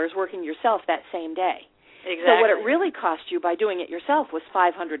 working yourself that same day. Exactly. So what it really cost you by doing it yourself was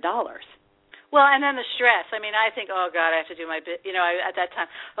 $500. Well, and then the stress. I mean, I think, oh God, I have to do my, at that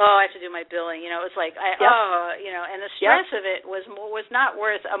time, I have to do my billing. You know, it was like, and the stress of it was not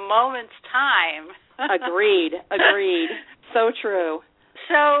worth a moment's time. Agreed. So true.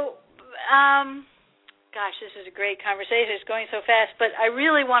 So, Gosh, this is a great conversation. It's going so fast. But I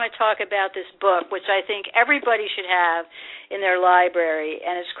really want to talk about this book, which I think everybody should have in their library,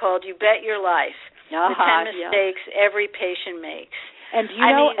 and it's called You Bet Your Life, The 10 Mistakes Every Patient Makes. And do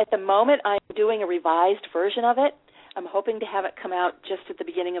you know, at the moment, I'm doing a revised version of it. I'm hoping to have it come out just at the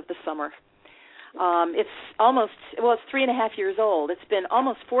beginning of the summer. It's 3.5 years old. It's been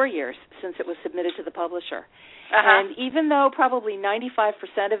almost 4 years since it was submitted to the publisher. And even though probably 95%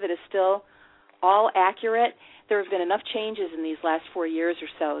 of it is still all accurate, there have been enough changes in these last 4 years or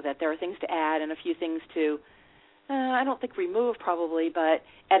so that there are things to add and a few things to, I don't think remove probably, but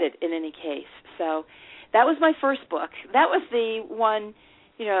edit in any case. So that was my first book. That was the one,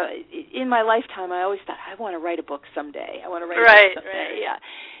 in my lifetime I always thought, I want to write a book someday. I want to write a book someday. Right. Yeah.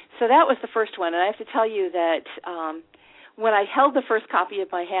 So that was the first one, and I have to tell you that when I held the first copy in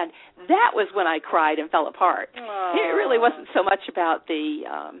my hand, that was when I cried and fell apart. Aww. It really wasn't so much about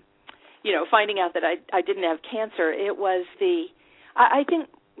the finding out that I didn't have cancer. It was I think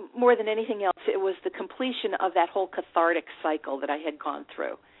more than anything else, it was the completion of that whole cathartic cycle that I had gone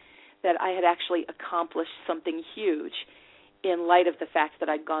through, that I had actually accomplished something huge in light of the fact that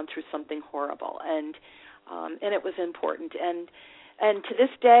I'd gone through something horrible, and it was important. And to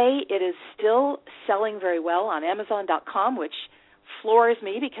this day, it is still selling very well on Amazon.com, which floors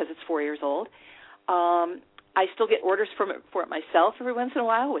me because it's 4 years old. I still get orders for it myself every once in a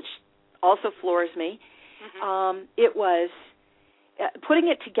while, which also floors me. It was putting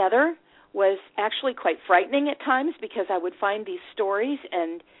it together was actually quite frightening at times because I would find these stories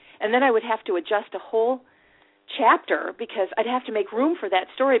and then I would have to adjust a whole chapter because I'd have to make room for that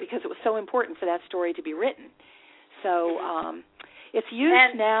story because it was so important for that story to be written. So it's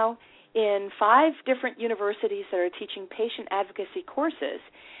used now in 5 different universities that are teaching patient advocacy courses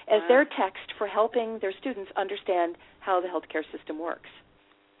as their text for helping their students understand how the healthcare system works.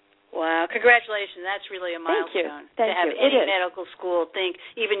 Wow, congratulations. That's really a milestone. Thank you. To have any medical school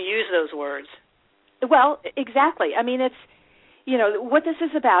even use those words. Well, exactly. I mean, it's, what this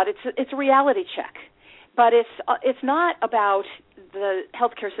is about, it's a reality check. But it's not about the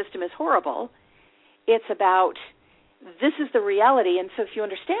healthcare system is horrible. It's about this is the reality, and so if you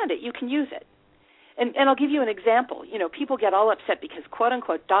understand it, you can use it. And I'll give you an example. People get all upset because,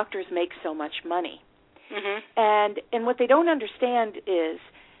 quote-unquote, doctors make so much money. And what they don't understand is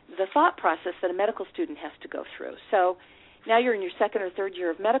the thought process that a medical student has to go through. So now you're in your 2nd or 3rd year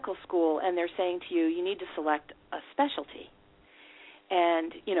of medical school, and they're saying to you, you need to select a specialty.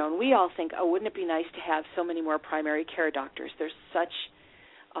 And, and we all think, wouldn't it be nice to have so many more primary care doctors? There's such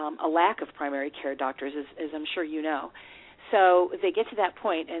a lack of primary care doctors, as I'm sure you know. So they get to that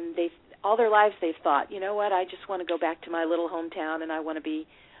point, and all their lives they've thought, you know what, I just want to go back to my little hometown, and I want to be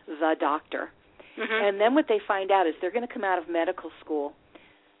the doctor. And then what they find out is they're going to come out of medical school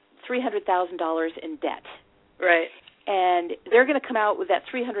 $300,000 in debt. Right. And they're going to come out with that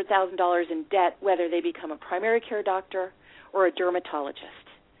 $300,000 in debt whether they become a primary care doctor or a dermatologist.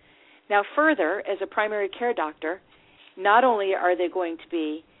 Now, further, as a primary care doctor, not only are they going to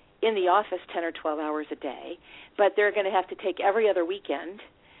be in the office 10 or 12 hours a day, but they're going to have to take every other weekend.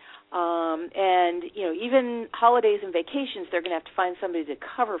 And, even holidays and vacations, they're going to have to find somebody to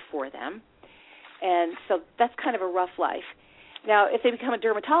cover for them. And so that's kind of a rough life. Now, if they become a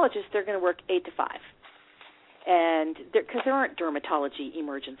dermatologist, they're going to work 8 to 5. And because there aren't dermatology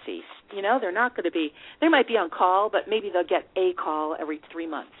emergencies, they're not going to be, they might be on call, but maybe they'll get a call every 3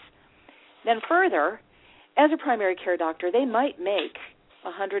 months. Then further, as a primary care doctor, they might make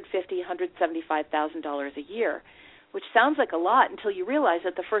 $150,000, $175,000 a year, which sounds like a lot until you realize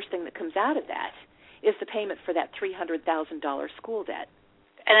that the first thing that comes out of that is the payment for that $300,000 school debt.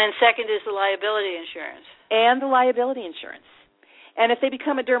 And then second is the liability insurance. And the liability insurance. And if they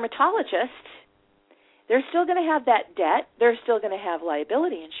become a dermatologist, they're still going to have that debt. They're still going to have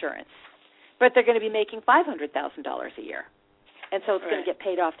liability insurance. But they're going to be making $500,000 a year. And so it's going to get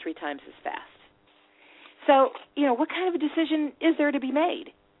paid off 3 times as fast. So, what kind of a decision is there to be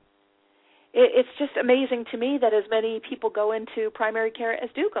made? It's just amazing to me that as many people go into primary care as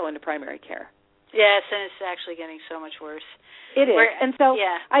do go into primary care. Yes, and it's actually getting so much worse. It is. And so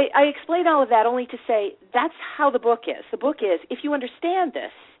I explain all of that only to say that's how the book is. The book is, if you understand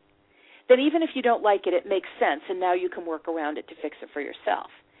this, then even if you don't like it, it makes sense, and now you can work around it to fix it for yourself.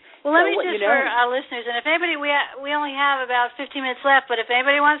 Well, let me just, for our listeners, and if anybody, we only have about 15 minutes left, but if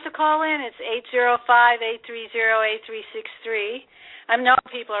anybody wants to call in, it's 805-830-8363. I know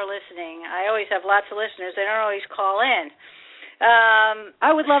people are listening. I always have lots of listeners. They don't always call in.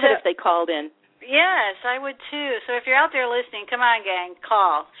 I would love it if they called in. Yes, I would too. So if you're out there listening, come on, gang,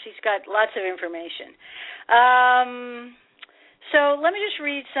 call. She's got lots of information. So let me just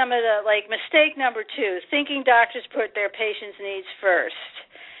read some of the, mistake number 2, thinking doctors put their patients' needs first.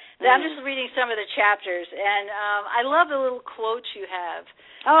 I'm just reading some of the chapters, and I love the little quotes you have.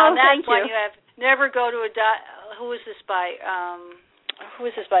 Oh, thank you. You have, never go to a who is this by?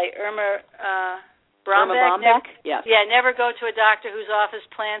 Irma Brombeck? Irma Brombeck? Yes. Yeah, never go to a doctor whose office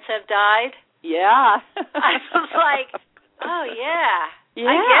plants have died. Yeah. I was like, oh, yeah. Yeah.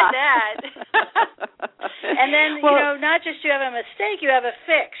 I get that. And then, not just you have a mistake, you have a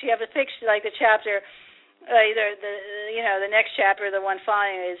fix. You have a fix, like the chapter, either the next chapter or the one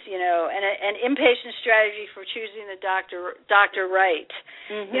following is, an inpatient strategy for choosing the doctor right.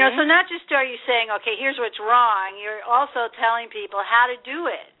 Mm-hmm. So not just are you saying, okay, here's what's wrong, you're also telling people how to do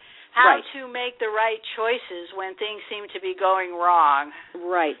it. How to make the right choices when things seem to be going wrong.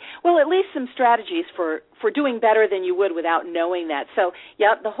 Right. Well, at least some strategies for doing better than you would without knowing that. So,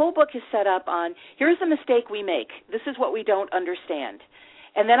 the whole book is set up on, here's the mistake we make. This is what we don't understand.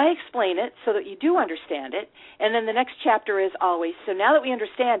 And then I explain it so that you do understand it. And then the next chapter is always, so now that we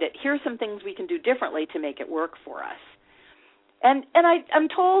understand it, here's some things we can do differently to make it work for us. And I'm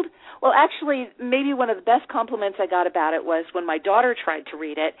told, well, actually, maybe one of the best compliments I got about it was when my daughter tried to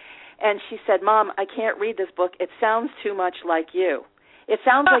read it, and she said, Mom, I can't read this book. It sounds too much like you. It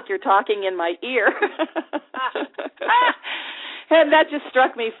sounds like you're talking in my ear. And that just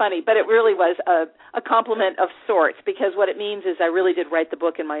struck me funny, but it really was a compliment of sorts, because what it means is I really did write the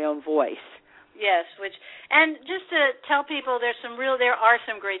book in my own voice. Yes, and just to tell people, there are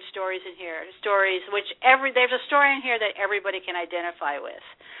some great stories in here. Stories there's a story in here that everybody can identify with.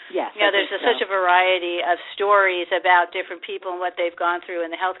 Yes, there's such a variety of stories about different people and what they've gone through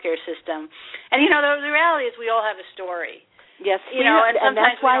in the healthcare system. And the reality is we all have a story. Yes, and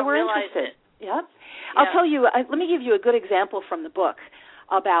that's why we're interested. Yep. I'll tell you. Let me give you a good example from the book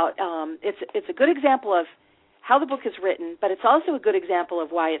about. It's a good example of how the book is written, but it's also a good example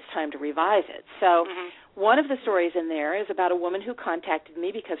of why it's time to revise it. So one of the stories in there is about a woman who contacted me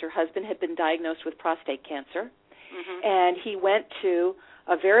because her husband had been diagnosed with prostate cancer, and he went to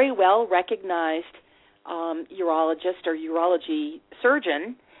a very well-recognized urologist or urology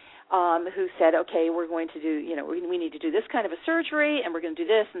surgeon who said, okay, we're going to do, we need to do this kind of a surgery, and we're going to do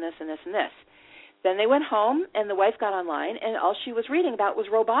this and this and this and this. Then they went home, and the wife got online, and all she was reading about was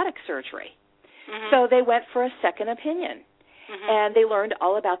robotic surgery. So they went for a second opinion, and they learned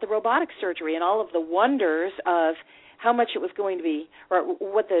all about the robotic surgery and all of the wonders of how much it was going to be, or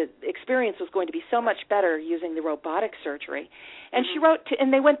what the experience was going to be so much better using the robotic surgery. And she wrote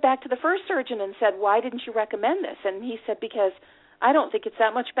and they went back to the first surgeon and said, why didn't you recommend this? And he said, because I don't think it's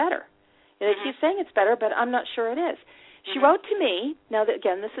that much better. They keep saying it's better, but I'm not sure it is. She wrote to me, now that,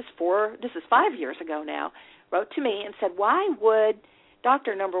 again, this is 5 years ago now, wrote to me and said, why would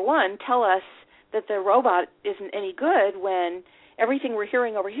doctor number one tell us that the robot isn't any good when everything we're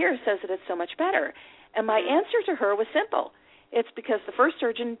hearing over here says that it's so much better? And my answer to her was simple. It's because the first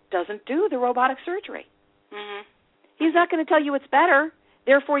surgeon doesn't do the robotic surgery. He's not going to tell you it's better,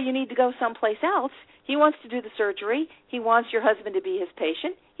 therefore you need to go someplace else. He wants to do the surgery. He wants your husband to be his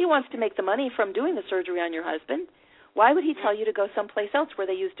patient. He wants to make the money from doing the surgery on your husband. Why would he tell you to go someplace else where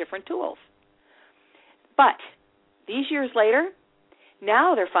they use different tools? But these years later,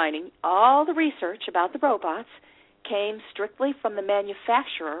 now they're finding all the research about the robots came strictly from the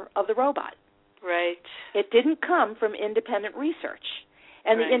manufacturer of the robot. Right. It didn't come from independent research.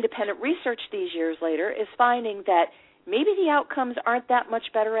 And the independent research these years later is finding that maybe the outcomes aren't that much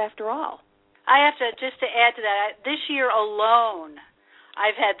better after all. I have to, just to add to that, this year alone,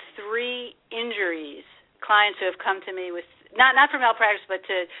 I've had 3 injuries, clients who have come to me with, not for malpractice, but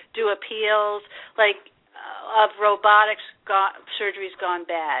to do appeals, of robotics surgery's gone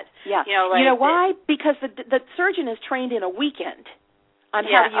bad. Yeah. You know why? Because the surgeon is trained in a weekend on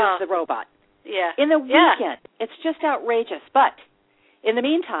how to use the robot. Yeah. In a weekend. It's just outrageous. But in the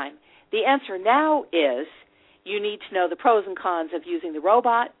meantime, the answer now is you need to know the pros and cons of using the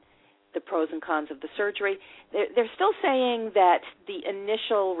robot, the pros and cons of the surgery. They're still saying that the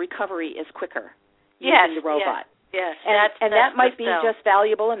initial recovery is quicker using the robot. Yes, and that might be just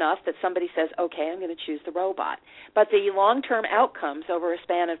valuable enough that somebody says, okay, I'm going to choose the robot. But the long-term outcomes over a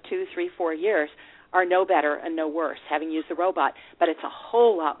span of 2, 3, 4 years are no better and no worse having used the robot, but it's a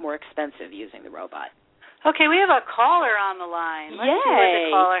whole lot more expensive using the robot. Okay, we have a caller on the line. Let's see what the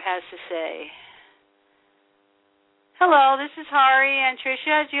caller has to say. Hello, this is Hari and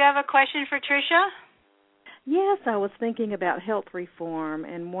Tricia. Do you have a question for Tricia? Yes, I was thinking about health reform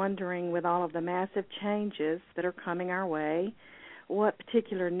and wondering, with all of the massive changes that are coming our way, what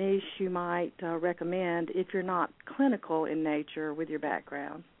particular niche you might recommend if you're not clinical in nature with your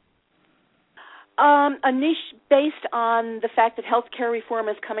background. A niche based on the fact that healthcare reform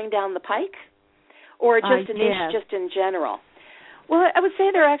is coming down the pike, or just a niche just in general? Well, I would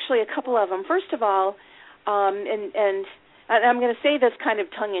say there are actually a couple of them. First of all, and I'm going to say this kind of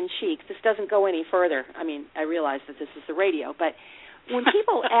tongue-in-cheek. This doesn't go any further. I mean, I realize that this is the radio, but when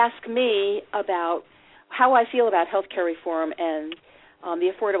people ask me about how I feel about healthcare reform and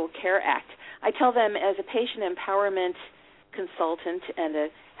the Affordable Care Act, I tell them as a patient empowerment consultant and a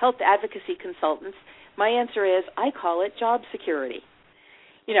health advocacy consultant, my answer is I call it job security.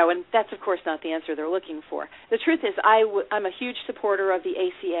 And that's, of course, not the answer they're looking for. The truth is I'm a huge supporter of the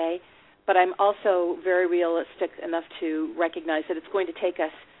ACA, but I'm also very realistic enough to recognize that it's going to take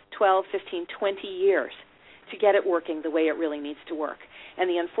us 12, 15, 20 years to get it working the way it really needs to work. And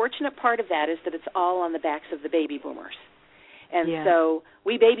the unfortunate part of that is that it's all on the backs of the baby boomers. And so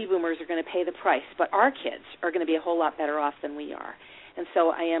we baby boomers are going to pay the price, but our kids are going to be a whole lot better off than we are. And so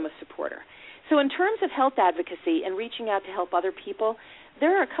I am a supporter. So in terms of health advocacy and reaching out to help other people,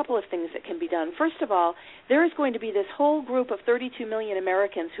 there are a couple of things that can be done. First of all, there is going to be this whole group of 32 million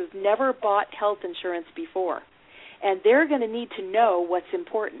Americans who've never bought health insurance before, and they're going to need to know what's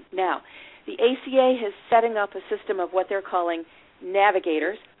important. Now, the ACA is setting up a system of what they're calling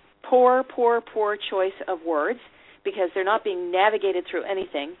navigators, poor choice of words, because they're not being navigated through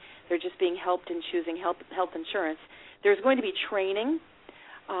anything. They're just being helped in choosing health insurance. There's going to be training,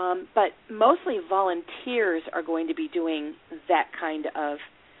 but mostly volunteers are going to be doing that kind of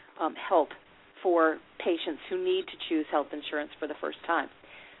help for patients who need to choose health insurance for the first time.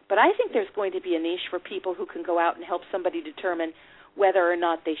 But I think there's going to be a niche for people who can go out and help somebody determine whether or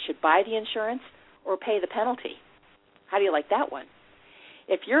not they should buy the insurance or pay the penalty. How do you like that one?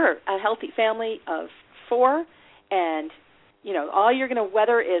 If you're a healthy family of 4 and, all you're going to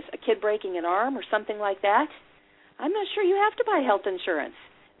weather is a kid breaking an arm or something like that, I'm not sure you have to buy health insurance.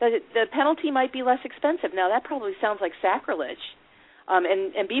 The penalty might be less expensive. Now, that probably sounds like sacrilege,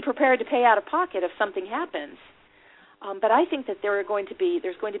 and be prepared to pay out of pocket if something happens. But I think that there's going to be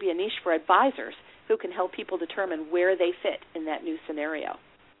a niche for advisors who can help people determine where they fit in that new scenario.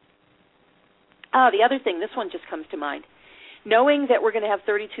 The other thing, this one just comes to mind. Knowing that we're going to have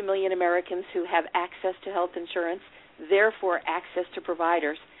 32 million Americans who have access to health insurance, therefore access to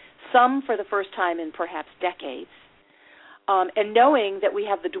providers, some for the first time in perhaps decades, and knowing that we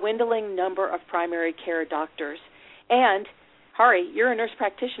have the dwindling number of primary care doctors. And, Hari, you're a nurse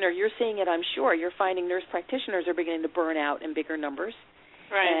practitioner. You're seeing it, I'm sure. You're finding nurse practitioners are beginning to burn out in bigger numbers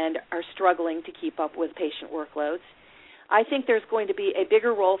and are struggling to keep up with patient workloads. I think there's going to be a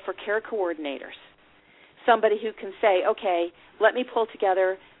bigger role for care coordinators, somebody who can say, okay, let me pull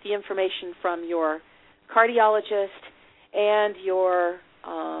together the information from your cardiologist and your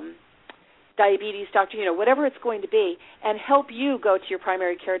diabetes doctor, whatever it's going to be, and help you go to your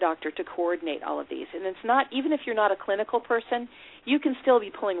primary care doctor to coordinate all of these. And it's not, even if you're not a clinical person, you can still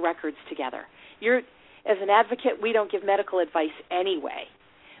be pulling records together. As an advocate, we don't give medical advice anyway,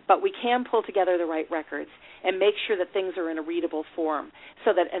 but we can pull together the right records and make sure that things are in a readable form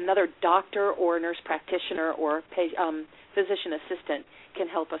so that another doctor or nurse practitioner or physician assistant can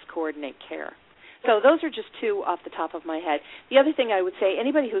help us coordinate care. So those are just two off the top of my head. The other thing I would say,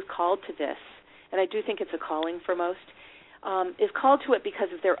 anybody who's called to this, and I do think it's a calling for most, is called to it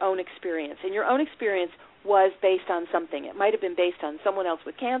because of their own experience. And your own experience was based on something. It might have been based on someone else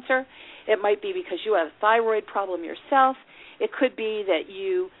with cancer. It might be because you have a thyroid problem yourself. It could be that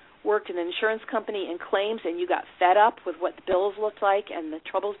you worked in an insurance company in claims and you got fed up with what the bills looked like and the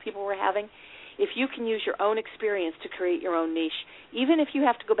troubles people were having. If you can use your own experience to create your own niche, even if you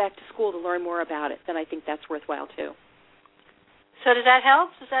have to go back to school to learn more about it, then I think that's worthwhile too. So does that help?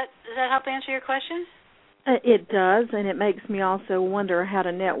 Does that help answer your question? It does, and it makes me also wonder how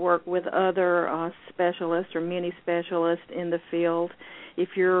to network with other specialists or mini specialists in the field.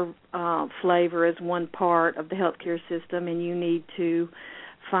 If your flavor is one part of the healthcare system and you need to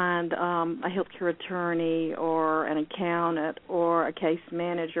find a healthcare attorney or an accountant or a case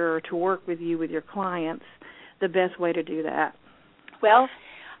manager to work with you with your clients, the best way to do that? Well,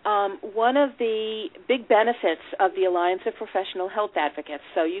 one of the big benefits of the Alliance of Professional Health Advocates,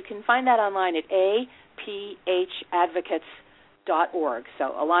 so you can find that online at apgadvocates.org.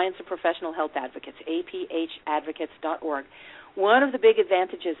 So Alliance of Professional Health Advocates, apgadvocates.org. One of the big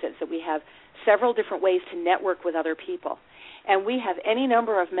advantages is that we have several different ways to network with other people. And we have any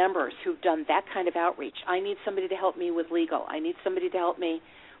number of members who've done that kind of outreach. I need somebody to help me with legal. I need somebody to help me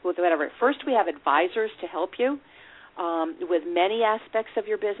with whatever. First, we have advisors to help you with many aspects of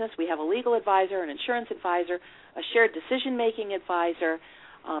your business. We have a legal advisor, an insurance advisor, a shared decision-making advisor,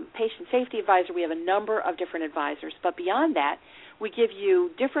 patient safety advisor. We have a number of different advisors. But beyond that, we give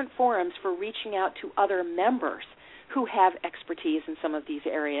you different forums for reaching out to other members who have expertise in some of these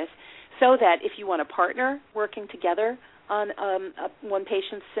areas, so that if you want to partner working together on one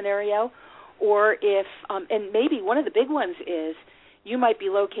patient scenario, or if, and maybe one of the big ones is you might be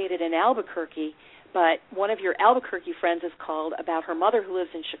located in Albuquerque, but one of your Albuquerque friends has called about her mother who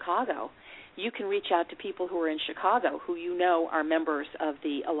lives in Chicago. You can reach out to people who are in Chicago who you know are members of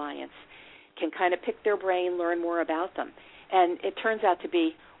the Alliance, can kind of pick their brain, learn more about them. And it turns out to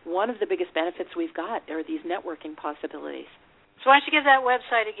be one of the biggest benefits we've got are these networking possibilities. So why don't you give that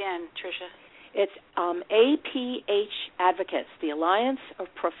website again, Tricia? It's APH Advocates, the Alliance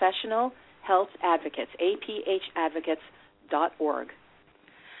of Professional Health Advocates, aphadvocates.org.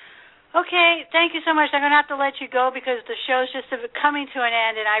 Okay, thank you so much. I'm going to have to let you go because the show's just coming to an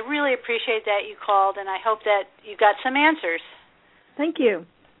end, and I really appreciate that you called, and I hope that you got some answers. Thank you.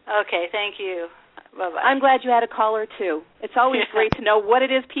 Okay, thank you. Bye-bye. I'm glad you had a caller, too. It's always great to know what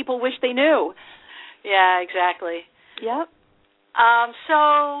it is people wish they knew. Yeah, exactly. Yep.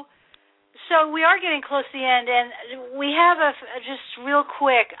 So we are getting close to the end, and we have just real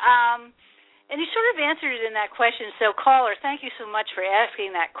quick, and you sort of answered it in that question. So, caller, thank you so much for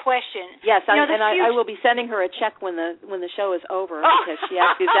asking that question. Yes, I will be sending her a check when the show is over because she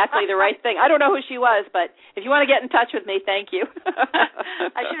asked exactly the right thing. I don't know who she was, but if you want to get in touch with me, thank you.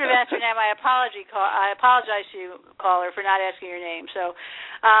 I should have asked her name. I apologize to you, caller, for not asking your name. So,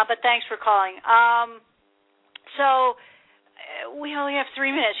 but thanks for calling. We only have 3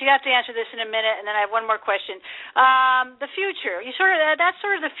 minutes. You have to answer this in a minute, and then I have one more question. The future. That's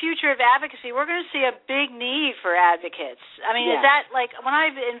sort of the future of advocacy. We're going to see a big need for advocates. I mean, Is that like when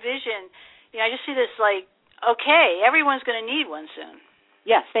I envision? I just see this like, okay, everyone's going to need one soon.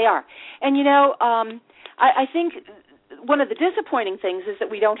 Yes, they are. And I think one of the disappointing things is that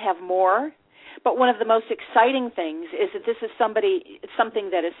we don't have more. But one of the most exciting things is that this is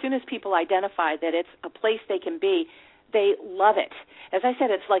something that as soon as people identify that it's a place they can be, they love it. As I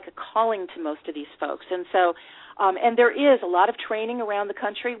said, it's like a calling to most of these folks. And so, and there is a lot of training around the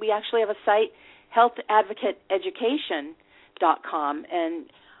country. We actually have a site, healthadvocateeducation.com,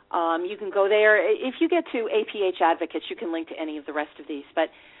 and you can go there. If you get to APH Advocates, you can link to any of the rest of these. But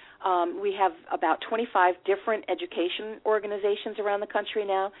we have about 25 different education organizations around the country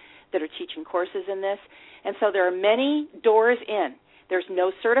now that are teaching courses in this. And so there are many doors in. There's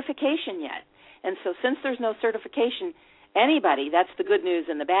no certification yet. And so since there's no certification, anybody, that's the good news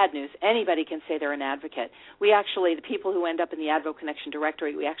and the bad news, anybody can say they're an advocate. We actually, the people who end up in the Advo Connection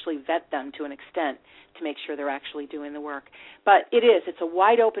directory, we actually vet them to an extent to make sure they're actually doing the work. But it's a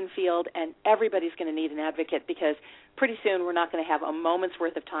wide open field, and everybody's going to need an advocate because pretty soon we're not going to have a moment's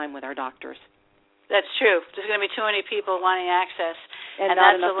worth of time with our doctors. That's true. There's going to be too many people wanting access. And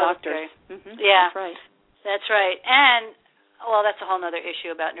not enough doctors. Mm-hmm. Yeah. That's right. That's right. And well, that's a whole other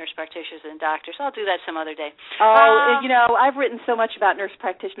issue about nurse practitioners and doctors. I'll do that some other day. I've written so much about nurse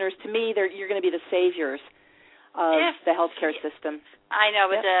practitioners. To me, you're going to be the saviors of the healthcare system. I know,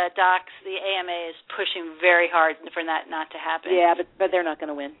 but the docs, the AMA is pushing very hard for that not to happen. Yeah, but they're not going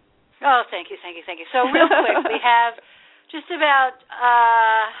to win. Oh, thank you. So real quick, we have just about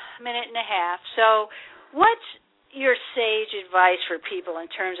a minute and a half. So what's your sage advice for people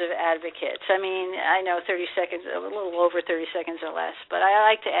in terms of advocates? I mean, I know 30 seconds, a little over 30 seconds or less, but I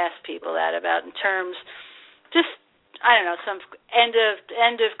like to ask people that about in terms, just, I don't know, some end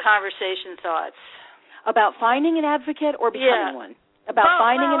of conversation thoughts. About finding an advocate or becoming one? About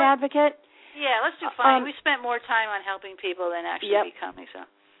finding an advocate? Yeah, let's do finding. We spent more time on helping people than actually becoming, so.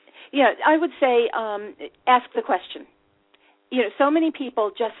 Yeah, I would say ask the question. So many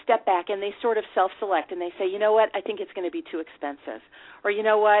people just step back and they sort of self-select and they say, you know what, I think it's going to be too expensive. Or you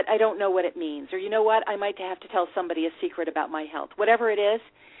know what, I don't know what it means. Or you know what, I might have to tell somebody a secret about my health. Whatever it is.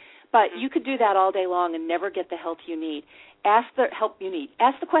 But you could do that all day long and never get the help you need. Ask the help you need.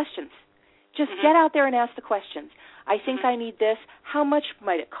 Ask the questions. Just get out there and ask the questions. I think I need this. How much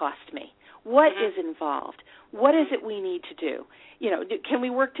might it cost me? What is involved? What is it we need to do? Can we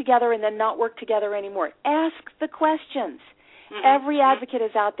work together and then not work together anymore? Ask the questions. Every advocate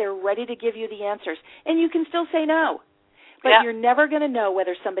is out there ready to give you the answers, and you can still say no. But you're never going to know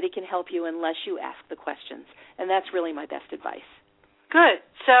whether somebody can help you unless you ask the questions, and that's really my best advice. Good.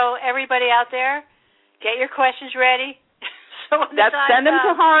 So everybody out there, get your questions ready. Send them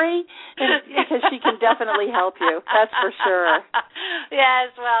to Hari because she can definitely help you. That's for sure.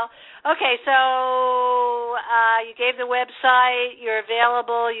 Yes, well, okay, so you gave the website, you're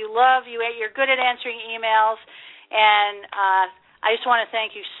available, you're good at answering emails. And I just want to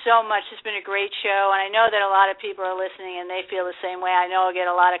thank you so much. It's been a great show, and I know that a lot of people are listening, and they feel the same way. I know I'll get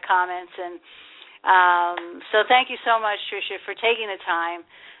a lot of comments, and So thank you so much, Tricia, for taking the time.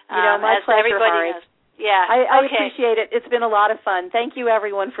 My as pleasure, everybody Hari. knows. Yeah. I okay. appreciate it. It's been a lot of fun. Thank you,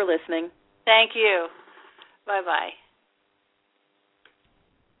 everyone, for listening. Thank you. Bye-bye.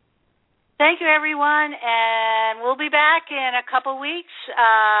 Thank you, everyone, and we'll be back in a couple weeks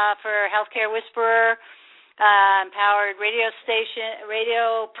for Healthcare Whisperer Empowered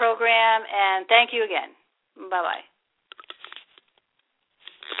Radio program, and thank you again. Bye-bye.